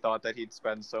because they thought that he'd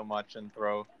spend so much and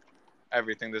throw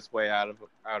everything this way out of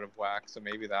whack. So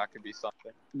maybe that could be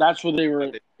something. That's what they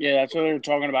were. Yeah, that's what they were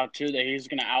talking about too. That he's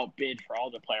going to outbid for all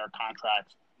the player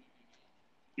contracts,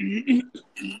 and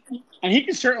he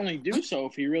can certainly do so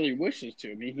if he really wishes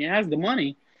to. I mean, he has the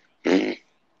money. Yeah.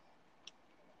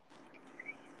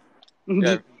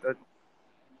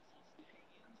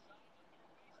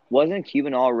 Wasn't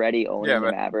Cuban already owning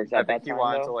the Mavericks at that time? I think he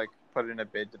wanted to put in a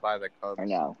bid to buy the Cubs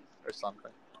or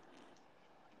something.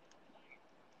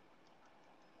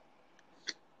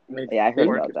 Yeah, I heard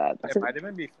about that. It might have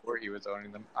been before he was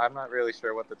owning them. I'm not really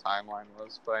sure what the timeline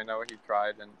was, but I know he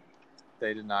tried and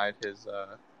they denied his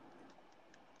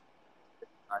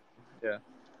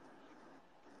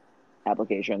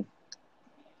application.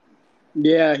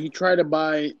 Yeah, he tried to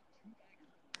buy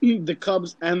the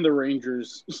Cubs and the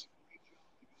Rangers.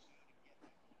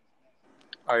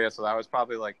 Oh yeah, so that was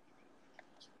probably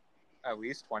at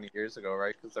least 20 years ago,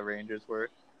 right? Because the Rangers were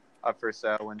up for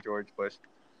sale when George Bush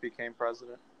became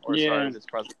president or started his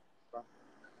presidency.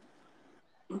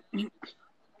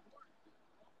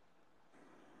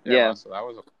 Yeah. So that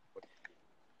was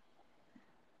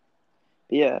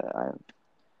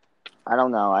I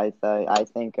don't know. I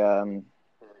think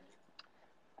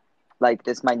like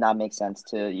this might not make sense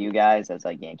to you guys as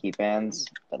like Yankee fans,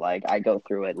 but like I go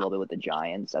through it a little bit with the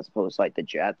Giants as opposed to like the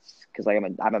Jets because like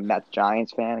I'm a Mets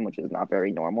Giants fan, which is not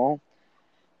very normal.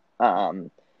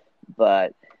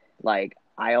 But like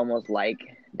I almost like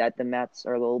that the Mets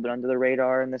are a little bit under the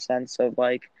radar in the sense of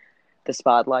like the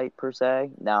spotlight per se.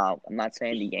 Now I'm not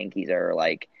saying the Yankees are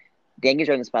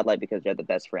in the spotlight because they're the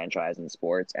best franchise in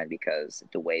sports and because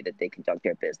the way that they conduct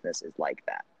their business is like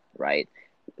that, right?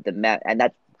 The Met, and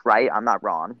that's right. I'm not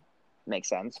wrong. Makes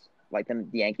sense. Like the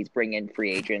Yankees bring in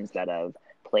free agents that have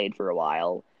played for a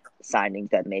while,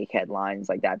 signings that make headlines.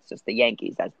 Like that's just the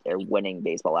Yankees. That's their winning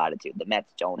baseball attitude. The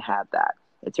Mets don't have that.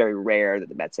 It's very rare that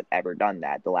the Mets have ever done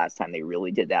that. The last time they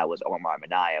really did that was Omar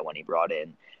Minaya when he brought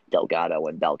in Delgado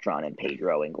and Beltran and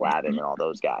Pedro and Glavine and all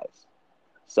those guys.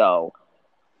 So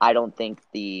I don't think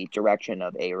the direction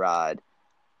of A-Rod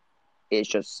is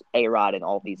just A-Rod and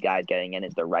all these guys getting in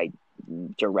is the right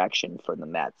direction for the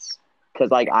Mets.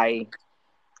 Because, like,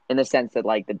 in the sense that,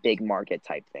 like, the big market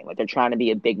type thing. Like, they're trying to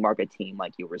be a big market team,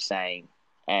 like you were saying,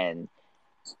 and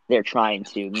they're trying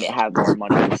to have more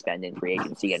money to spend in free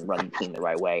agency and run the team the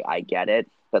right way. I get it.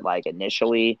 But, like,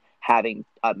 initially, having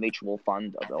a mutual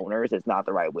fund of owners is not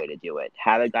the right way to do it.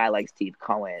 Have a guy like Steve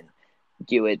Cohen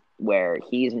do it where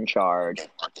he's in charge.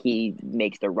 He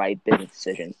makes the right business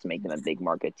decisions to make them a big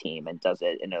market team and does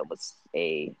it in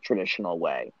a traditional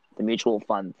way. The mutual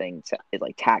fund thing is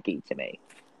like tacky to me.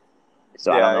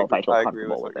 So I don't know if I feel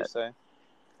comfortable with it. Saying.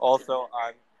 Also,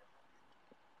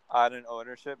 on an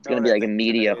ownership it's going to be like a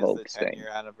media hoax thing.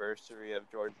 10-year anniversary of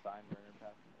George Steinbrenner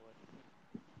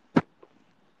passing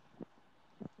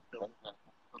away.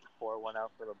 Pour one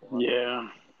out for the ball. Yeah.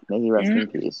 May he rest in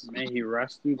peace. May he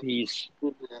rest in peace.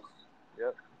 Yep.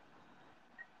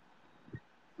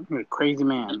 A crazy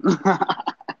man. Yeah,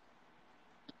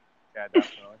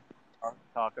 definitely.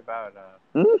 Talk about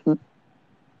a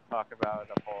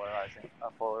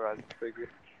polarizing figure.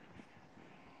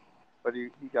 But he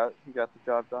got the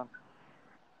job done.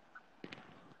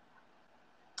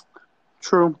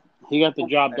 True, he got the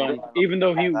job done. Even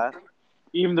though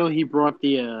he brought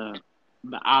the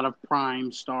out of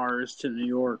prime stars to New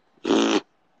York. Yeah,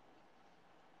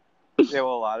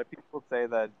 well, a lot of people say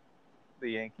that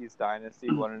the Yankees dynasty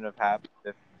wouldn't have happened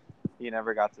if he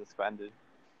never got suspended,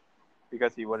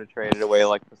 because he would have traded away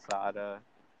like Posada,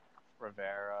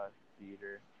 Rivera,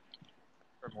 Jeter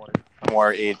for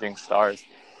more aging stars.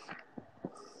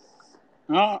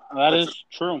 Oh, that is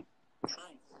true.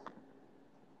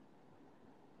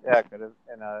 Yeah, it could have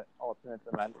in an alternate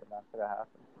dimension that could have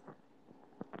happened.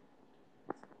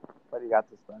 But he got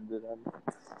suspended, and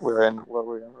we're in what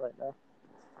we're in right now.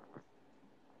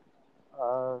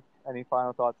 Any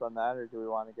final thoughts on that, or do we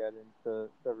want to get into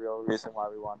the real reason why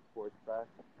we want sports back?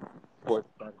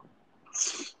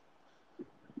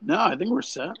 No, I think we're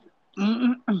set.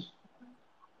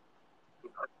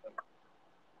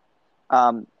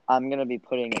 I'm gonna be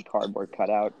putting a cardboard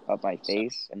cutout of my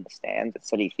face in the stands at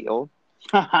Citi Field.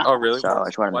 Oh, really? So I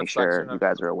just want to make sure you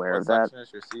guys are aware of that. What section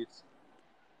is your seats?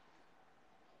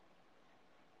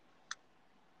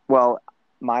 Well,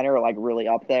 mine are like really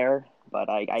up there, but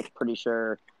I'm pretty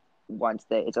sure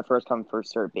it's a first come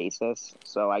first served basis.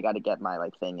 So I got to get my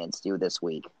like thing in Stu this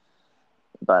week.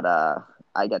 But I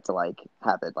get to like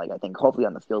have it like I think hopefully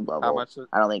on the field level. How much?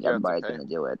 I don't think everybody's gonna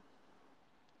do it.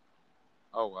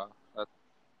 Oh wow, that's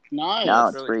nice. No,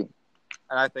 it's really free.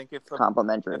 And I think if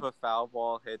complimentary. If a foul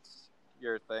ball hits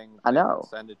your thing, I know.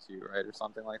 send it to you, right, or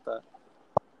something like that.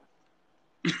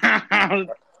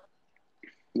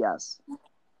 Yes.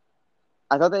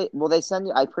 I thought they send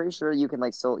you. I'm pretty sure you can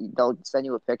like they'll send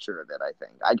you a picture of it. I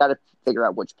think I got to figure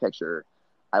out which picture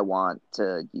I want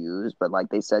to use, but like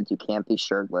they said, you can't be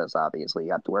shirtless. Obviously,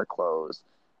 you have to wear clothes.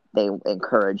 They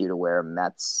encourage you to wear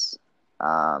Mets,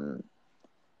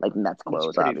 like Mets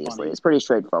clothes. Obviously, funny. It's pretty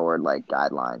straightforward like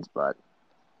guidelines, but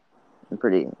I'm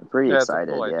pretty excited. It's a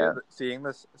cool idea.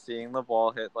 Yeah, seeing the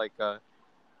ball hit the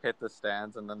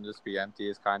stands and then just be empty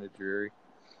is kind of dreary.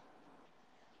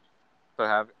 So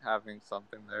having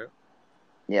something there,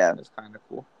 yeah, is kind of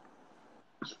cool.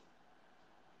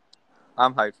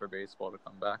 I'm hyped for baseball to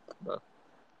come back, though.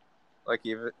 Like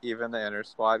even the inter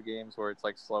squad games where it's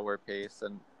like slower pace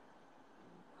and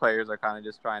players are kind of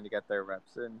just trying to get their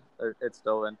reps in. It's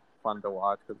still fun to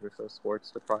watch because we're so sports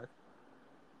deprived.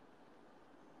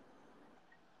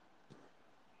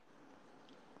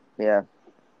 Yeah.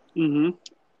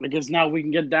 I guess now we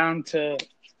can get down to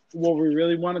what we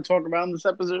really want to talk about in this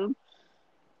episode.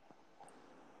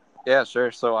 Yeah,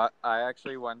 sure. So I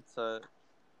actually went to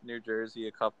New Jersey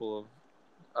a couple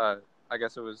of, I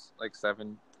guess it was like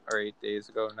 7 or 8 days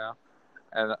ago now,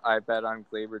 and I bet on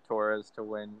Gleyber Torres to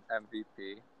win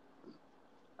MVP.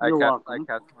 You're I welcome.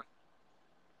 kept.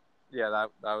 Yeah,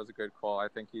 that was a good call. I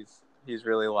think he's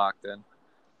really locked in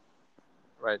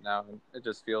right now, and it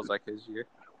just feels like his year,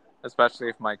 especially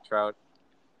if Mike Trout.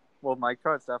 Well, Mike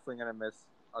Trout's definitely going to miss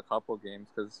a couple games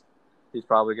because he's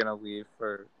probably going to leave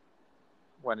for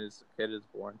when his kid is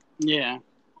born. Yeah.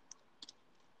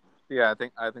 Yeah,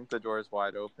 I think the door is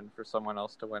wide open for someone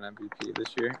else to win MVP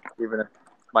this year, even if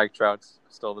Mike Trout's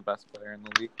still the best player in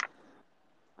the league.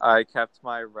 I kept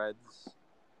my Reds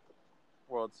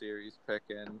World Series pick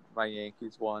and my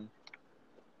Yankees won.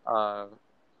 I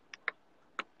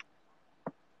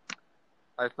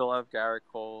still have Garrett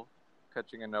Cole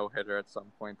catching a no-hitter at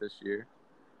some point this year.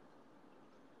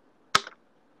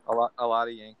 A lot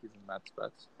of Yankees and Mets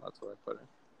bets. That's what I put in.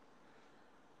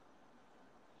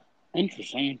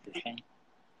 Interesting.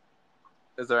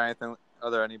 Is there anything? Are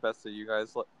there any bets that you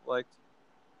guys liked?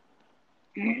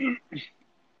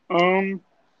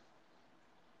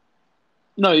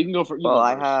 No, you can go for. Well,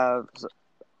 I have.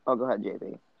 Oh, go ahead,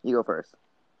 JP. You go first.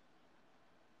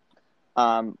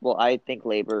 Well, I think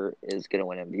Labor is going to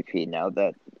win MVP now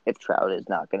that if Trout is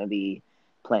not going to be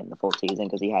playing the full season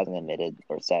because he hasn't admitted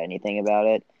or said anything about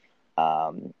it.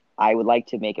 I would like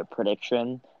to make a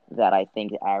prediction that I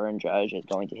think Aaron Judge is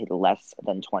going to hit less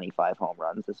than 25 home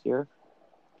runs this year,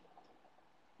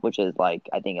 which is like,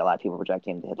 I think a lot of people project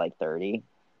him to hit like 30,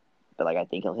 but like I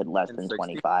think he'll hit less than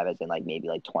 25, as in like maybe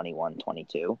like 21,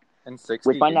 22. In 60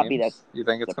 which might games? not be that you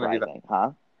think it's going to be that?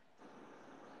 Huh?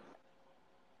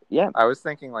 Yeah. I was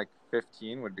thinking like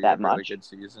 15 would be that a really much? good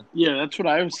season. Yeah, that's what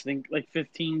I was thinking. Like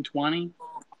 15, 20?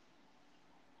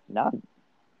 None.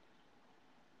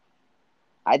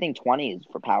 I think 20 is,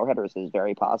 for power hitters, is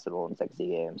very possible in 60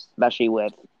 games, especially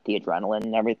with the adrenaline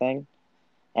and everything.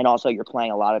 And also, you're playing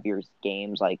a lot of your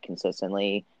games like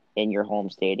consistently in your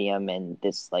home stadium and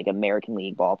this like American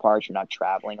League ballpark. You're not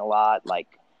traveling a lot, like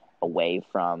away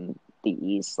from the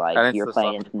East. Like you're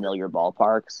playing in familiar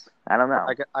ballparks. I don't know.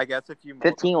 I guess if you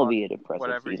 15 will be an impressive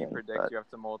whatever season, you predict, but... you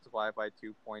have to multiply by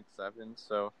 2.7.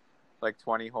 So, like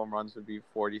 20 home runs would be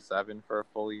 47 for a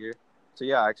full year. So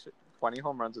yeah, actually, 20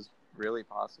 home runs is really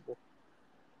possible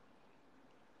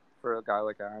for a guy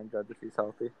like Aaron Judge if he's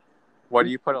healthy. What do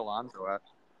you put Alonso at?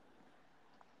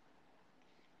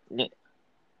 What?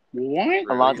 Really?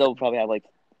 Alonso will probably have like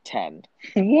 10.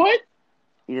 What?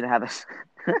 He didn't have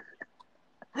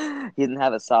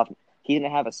a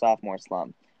sophomore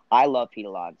slump. I love Pete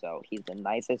Alonso. He's the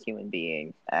nicest human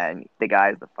being, and the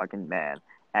guy's the fucking man.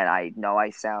 And I know I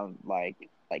sound like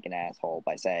an asshole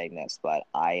by saying this, but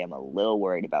I am a little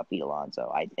worried about Pete Alonso.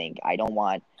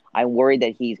 I'm worried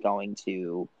that he's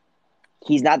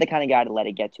not the kind of guy to let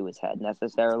it get to his head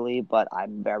necessarily, but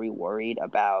I'm very worried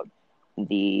about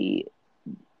the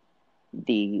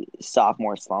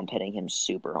sophomore slump hitting him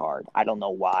super hard. I don't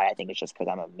know why. I think it's just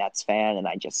because I'm a Mets fan and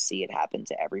I just see it happen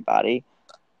to everybody.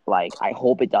 Like, I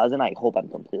hope it doesn't. I hope I'm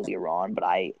completely wrong. But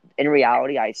in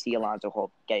reality, I see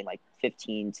Alonso getting like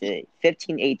 15, 18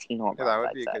 home runs. Yeah, that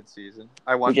would be a good season.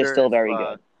 I wonder, which is still very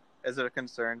good. Is it a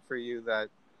concern for you that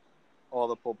all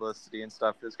the publicity and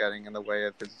stuff is getting in the way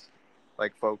of his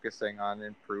like focusing on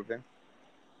improving?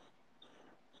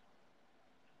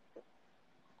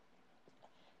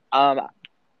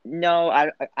 No,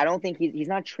 I don't think he's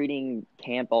not treating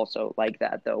camp also like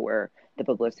that though, where the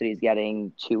publicity is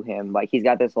getting to him. Like, he's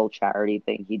got this whole charity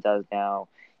thing he does now.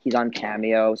 He's on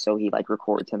Cameo, so he like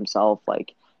records himself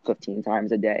like 15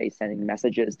 times a day, sending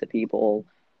messages to people.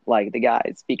 Like, the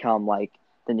guy's become like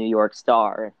the New York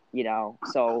star, you know.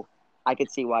 So I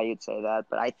could see why you'd say that,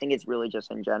 but I think it's really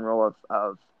just in general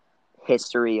of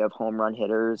history of home run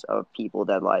hitters, of people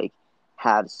that like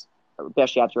have,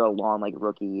 especially after a long like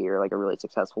rookie year, like a really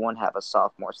successful one, have a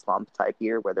sophomore slump type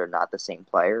year where they're not the same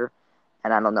player.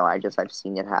 And I don't know, I've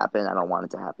seen it happen. I don't want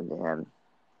it to happen to him.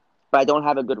 But I don't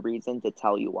have a good reason to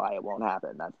tell you why it won't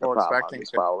happen. That's the problem. I'm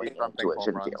just following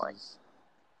intuition feeling.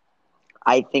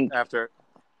 I think after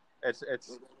it's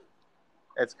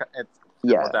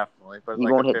yeah, well, definitely, but he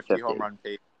like won't a hit 50 home run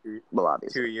pace,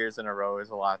 obviously 2 years in a row is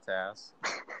a lot to ask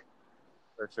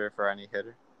for sure for any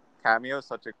hitter. Cameo is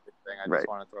such a good thing. I just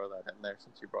want to throw that in there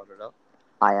since you brought it up.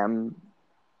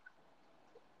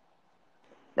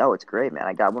 No, it's great, man.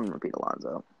 I got one from Pete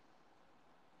Alonso.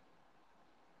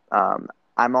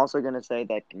 I'm also going to say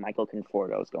that Michael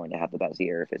Conforto is going to have the best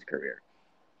year of his career.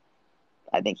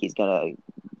 I think he's going to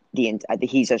I think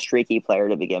he's a streaky player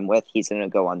to begin with. He's going to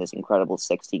go on this incredible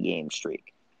 60-game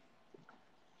streak.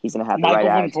 He's going to have the right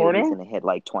attitude. He's going to hit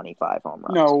like 25 home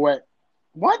runs. No way.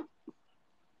 What?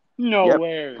 No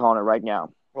way. Calling it right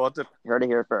now. Well, you heard it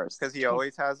here first. Because he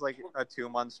always has like a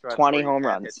 2-month stretch 20 where he home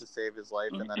can't runs hit to save his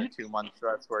life, and then a 2-month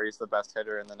stretch where he's the best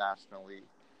hitter in the National League.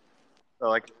 So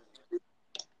like,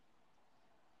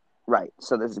 Right.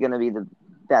 So this is going to be the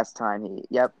best time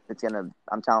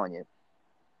I'm telling you.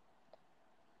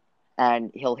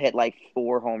 And he'll hit like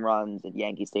 4 home runs at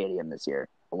Yankee Stadium this year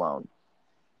alone.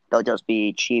 They'll just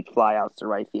be cheap flyouts to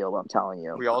right field, I'm telling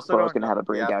you. we also Burrow's don't going to know. have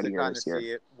a We have breakout to year kind of this year.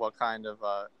 see what kind of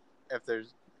if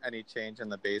there's any change in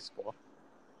the baseball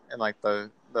and like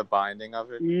the binding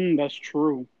of it. That's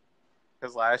true.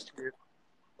 Because last year,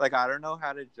 like I don't know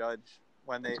how to judge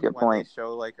when they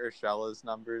show like Urshela's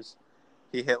numbers.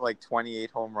 He hit like 28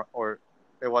 home run, or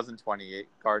it wasn't 28.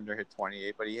 Gardner hit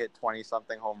 28, but he hit 20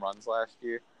 something home runs last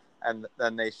year, and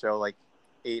then they show like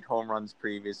 8 home runs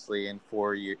previously in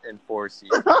 4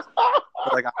 seasons. But,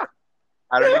 like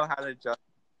I don't know how to judge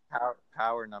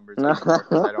power numbers anymore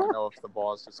because I don't know if the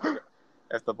ball's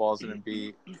going to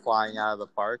be flying out of the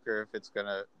park or if it's going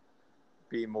to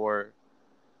be more,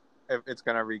 if it's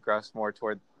going to regress more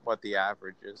toward what the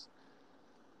average is.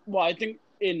 Well, I think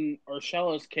in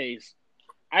Urshela's case,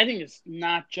 I think it's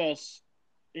not just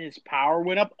his power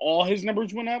went up; all his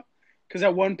numbers went up. Because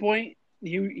at one point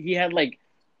he had like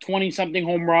 20-something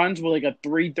home runs with like a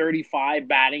 335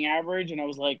 batting average, and I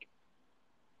was like,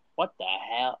 "What the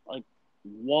hell? Like,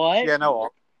 what?" Yeah, no.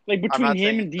 Like between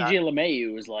him and DJ LeMahieu,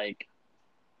 it was like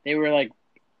they were like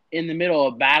in the middle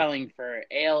of battling for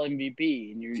AL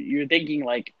MVP, and you're thinking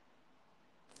like,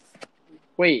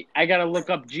 wait, I gotta look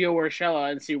up Gio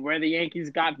Urshela and see where the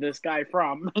Yankees got this guy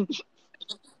from.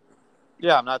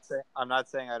 Yeah, I'm not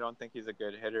saying I don't think he's a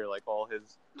good hitter. Like all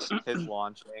his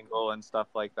launch angle and stuff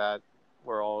like that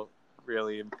were all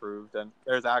really improved. And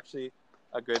there's actually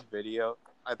a good video.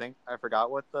 I think I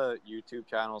forgot what the YouTube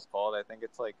channel is called. I think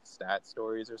it's like Stat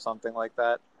Stories or something like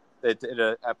that. They did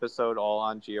an episode all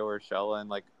on Gio Urshela and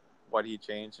like what he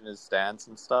changed in his stance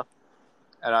and stuff.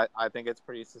 And I think it's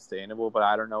pretty sustainable, but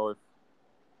I don't know if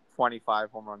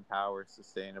 25 home run power is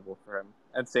sustainable for him.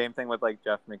 And same thing with like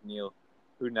Jeff McNeil,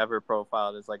 who never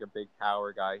profiled as like a big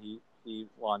power guy. He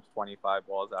launched 25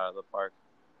 balls out of the park,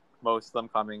 most of them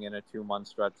coming in a 2-month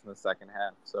stretch in the second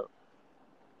half. So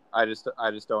I just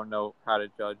don't know how to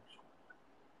judge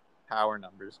power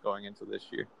numbers going into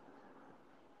this year.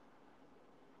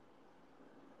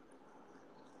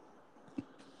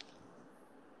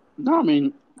 No, I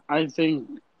mean, I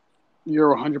think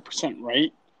you're 100%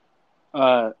 right,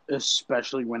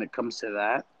 especially when it comes to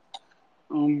that.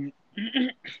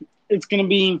 It'll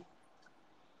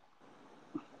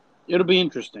be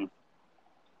interesting.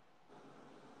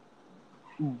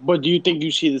 But do you think you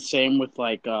see the same with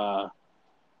like Gleyber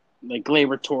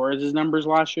Torres' numbers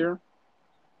last year?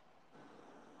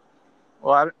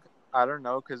 Well, I don't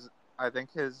know because I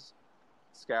think his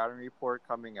scouting report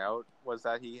coming out was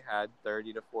that he had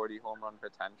 30 to 40 home run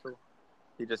potential.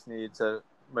 He just needed to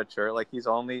mature. Like he's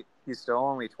still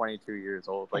only 22 years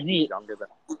old. Like he's younger than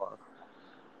us.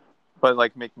 But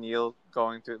like McNeil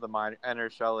going through the minor and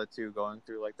Urshela too going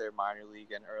through like their minor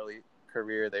league and early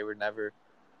career, they were never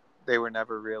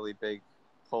really big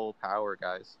pull power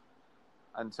guys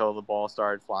until the ball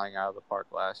started flying out of the park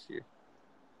last year.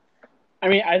 I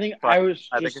mean, I think it's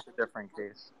a different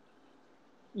case.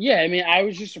 Yeah, I mean, I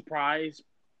was just surprised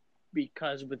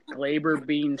because with Gleyber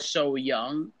being so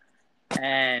young,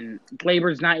 and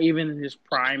Gleyber's not even in his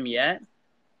prime yet,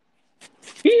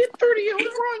 he hit 38 home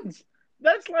runs.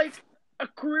 That's like a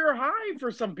career high for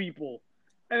some people.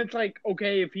 And it's like,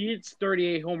 okay, if he hits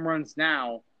 38 home runs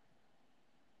now,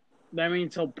 that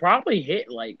means he'll probably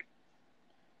hit like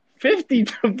 50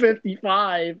 to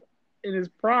 55 in his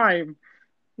prime,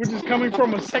 which is coming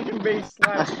from a second base /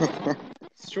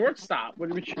 shortstop,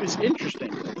 which is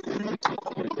interesting.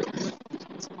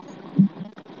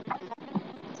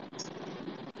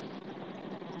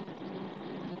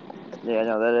 Yeah,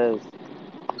 no, that is.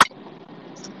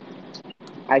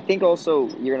 I think also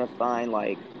you're going to find,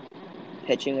 like,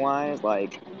 pitching-wise,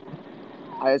 like,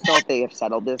 I just don't know if they have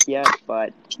settled this yet,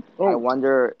 but I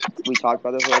wonder, we talked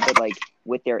about this a little bit, like,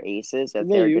 with their aces, that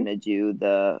they're going to do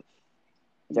the...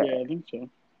 Yeah, I think so.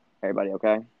 Everybody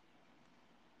okay?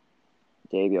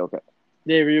 Dave, you okay?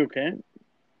 Dave, are you okay?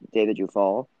 Dave, did you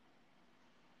fall?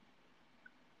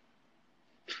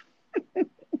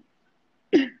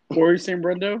 What were you saying,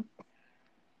 Brendo?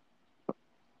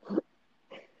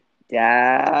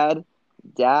 Dad.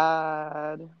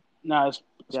 No, it's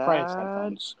probably his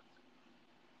headphones.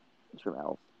 It's from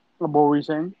Elf. What were you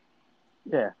saying?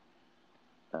 Yeah.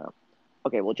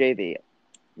 Okay, well, JV,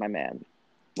 my man,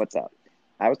 what's up?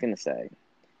 I was going to say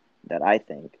that I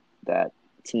think that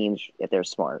teams, if they're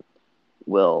smart,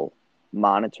 will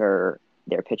monitor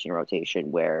their pitching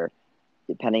rotation where,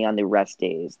 depending on the rest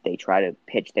days, they try to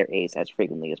pitch their ace as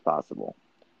frequently as possible.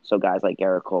 So guys like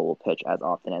Gerrit Cole will pitch as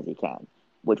often as he can.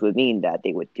 which would mean that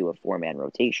they would do a 4-man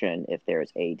rotation if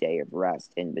there's a day of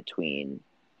rest in between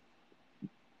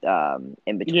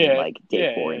like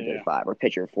day 4 and day 5, or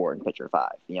pitcher 4 and pitcher 5.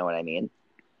 You know what I mean?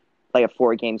 Like a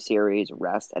 4-game series,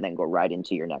 rest, and then go right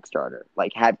into your next starter.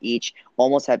 Like have each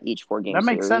 4-game That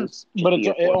makes series. sense, but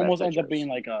it almost ends up being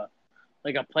like a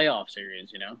playoff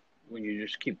series, when you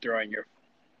just keep throwing your.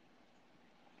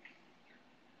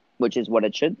 Which is what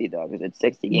it should be, though, because it's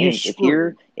 60 games.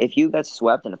 If you get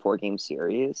swept in a 4-game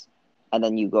series, and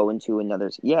then you go into another,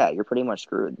 you're pretty much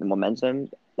screwed. The momentum,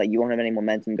 like you won't have any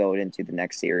momentum going into the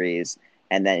next series,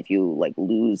 and then if you like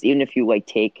lose, even if you like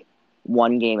take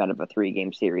 1 game out of a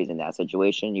 3-game series in that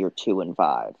situation, you're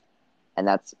 2-5, and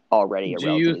that's already a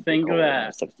relatively big goal in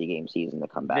a 60-game season to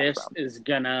come back from. This is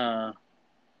gonna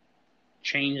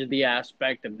change the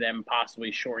aspect of them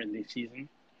possibly shortening the season.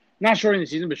 Not shortening the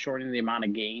season, but shortening the amount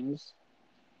of games.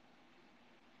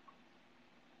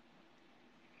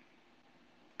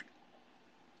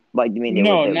 Like, you mean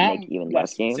they would make even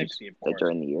less games 60,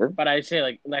 during the year? But I say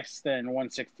like less than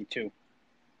 162.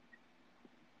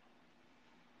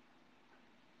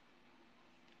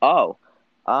 Oh,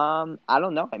 I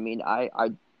don't know. I mean,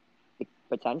 I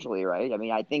potentially, right? I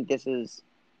mean, I think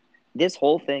this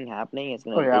whole thing happening is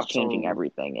changing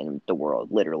everything in the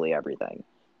world, literally everything.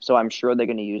 So I'm sure they're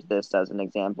going to use this as an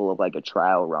example of like a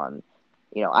trial run.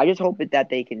 I just hope that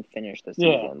they can finish the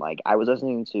season. Yeah. Like I was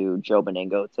listening to Joe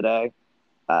Beningo today,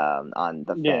 on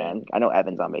the Fan. I know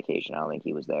Evan's on vacation. I don't think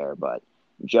he was there, but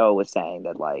Joe was saying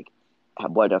that like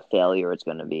what a failure it's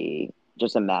going to be.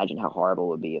 Just imagine how horrible it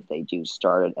would be if they do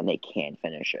start it and they can't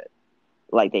finish it.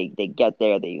 Like they get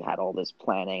there, they had all this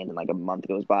planning, and then like a month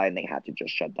goes by and they have to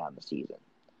just shut down the season.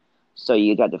 So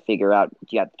you got to figure out,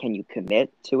 can you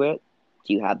commit to it?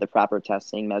 Do you have the proper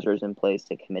testing measures in place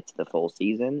to commit to the full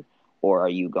season? Or are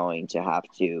you going to have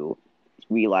to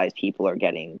realize people are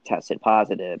getting tested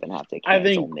positive and have to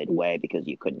cancel midway because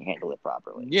you couldn't handle it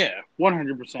properly? Yeah,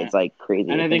 100%. It's like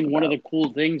crazy. And I think one of the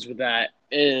cool things with that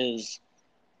is,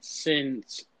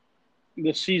 since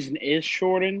the season is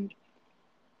shortened,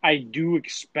 I do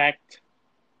expect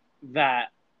that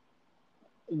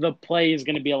the play is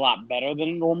going to be a lot better than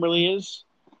it normally is.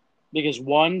 Because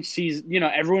 1,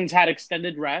 everyone's had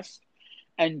extended rest,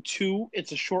 and 2,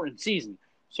 it's a shortened season.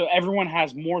 So everyone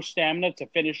has more stamina to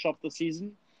finish up the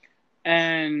season,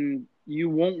 and you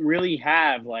won't really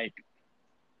have like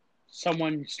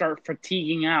someone start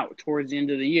fatiguing out towards the end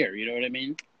of the year. You know what I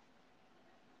mean?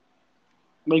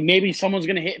 Like maybe someone's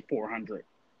going to hit 400.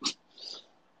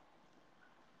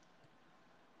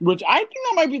 Which I think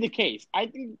that might be the case. I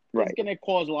think it's going to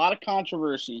cause a lot of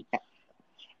controversy.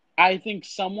 I think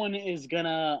someone is going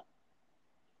to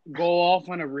go off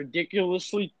on a ridiculous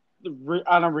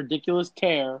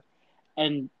tear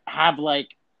and have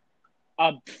like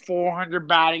a 400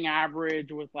 batting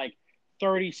average with like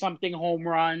 30-something home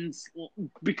runs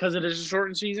because it is a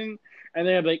shortened season. And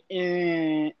they're like,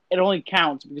 it only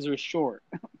counts because it was short.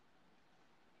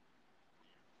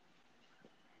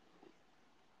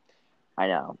 I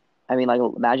know. I mean, like,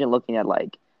 imagine looking at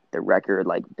like the record,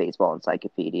 like Baseball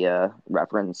Encyclopedia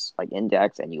reference, like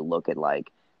index, and you look at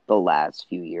like the last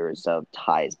few years of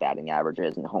ties batting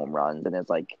averages and home runs, and it's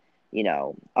like,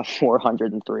 a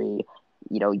 403,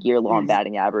 year-long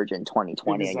batting average in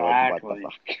 2020. Exactly. And you're like, what the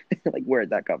fuck? Like, where did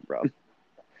that come from?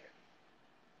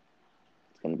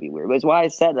 It's going to be weird. But it's why I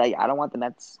said, like, I don't want the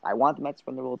Mets. I want the Mets to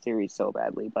win the World Series so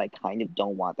badly, but I kind of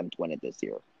don't want them to win it this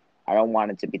year. I don't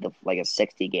want it to be like a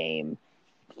 60-game,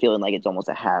 feeling like it's almost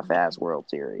a half-ass World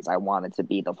Series. I want it to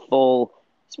be the full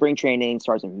spring training,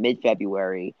 starts in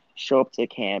mid-February, show up to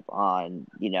camp on,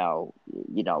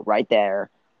 right there.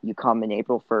 You come in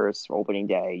April 1st, opening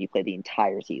day, you play the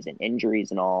entire season, injuries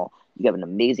and all. You have an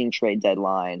amazing trade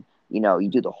deadline. You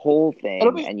do the whole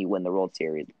thing, and you win the World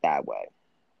Series that way.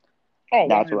 Oh,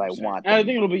 that's 100%. what I want. And I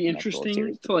think it'll be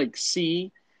interesting to like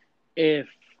see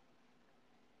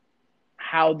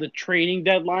how the trading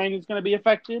deadline is going to be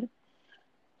affected,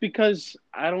 because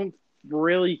I don't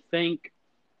really think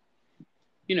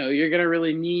you're going to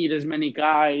really need as many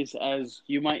guys as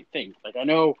you might think. Like, I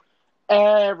know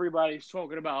everybody's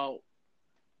talking about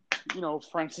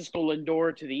Francisco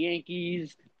Lindor to the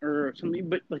Yankees or something,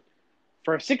 but like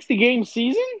for a 60-game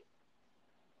season,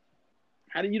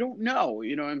 you don't know,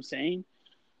 you know what I'm saying?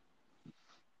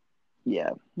 Yeah.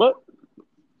 But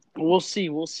we'll see.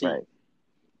 Right.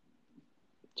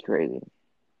 It's crazy.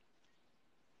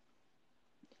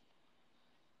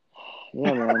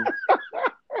 Yeah, man.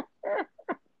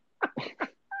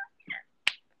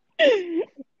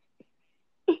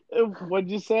 What'd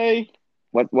you say?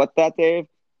 What's that, Dave?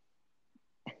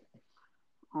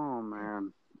 Oh,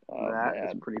 man. That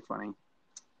is pretty funny.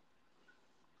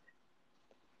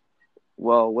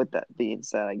 Well, with that being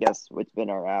said, I guess it's been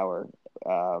our hour.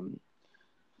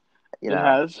 It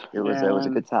has. It was a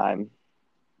good time.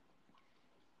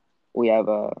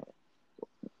 We're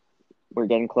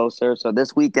getting closer. So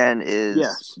this weekend is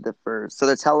the first. So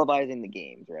they're televising the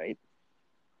games, right?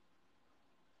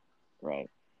 Right.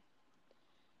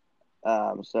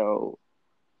 So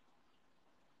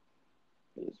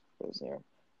just put this here.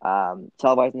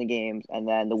 Televising the games, and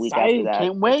then the week after that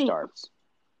it starts.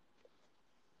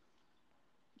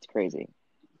 It's crazy.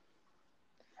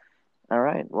 All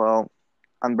right. Well,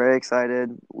 I'm very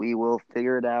excited. We will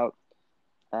figure it out.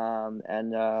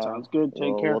 Sounds good.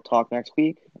 Take care. We'll talk next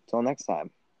week. Until next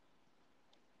time.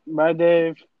 Bye,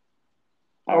 Dave.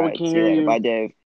 All right. See you later. Bye, Dave.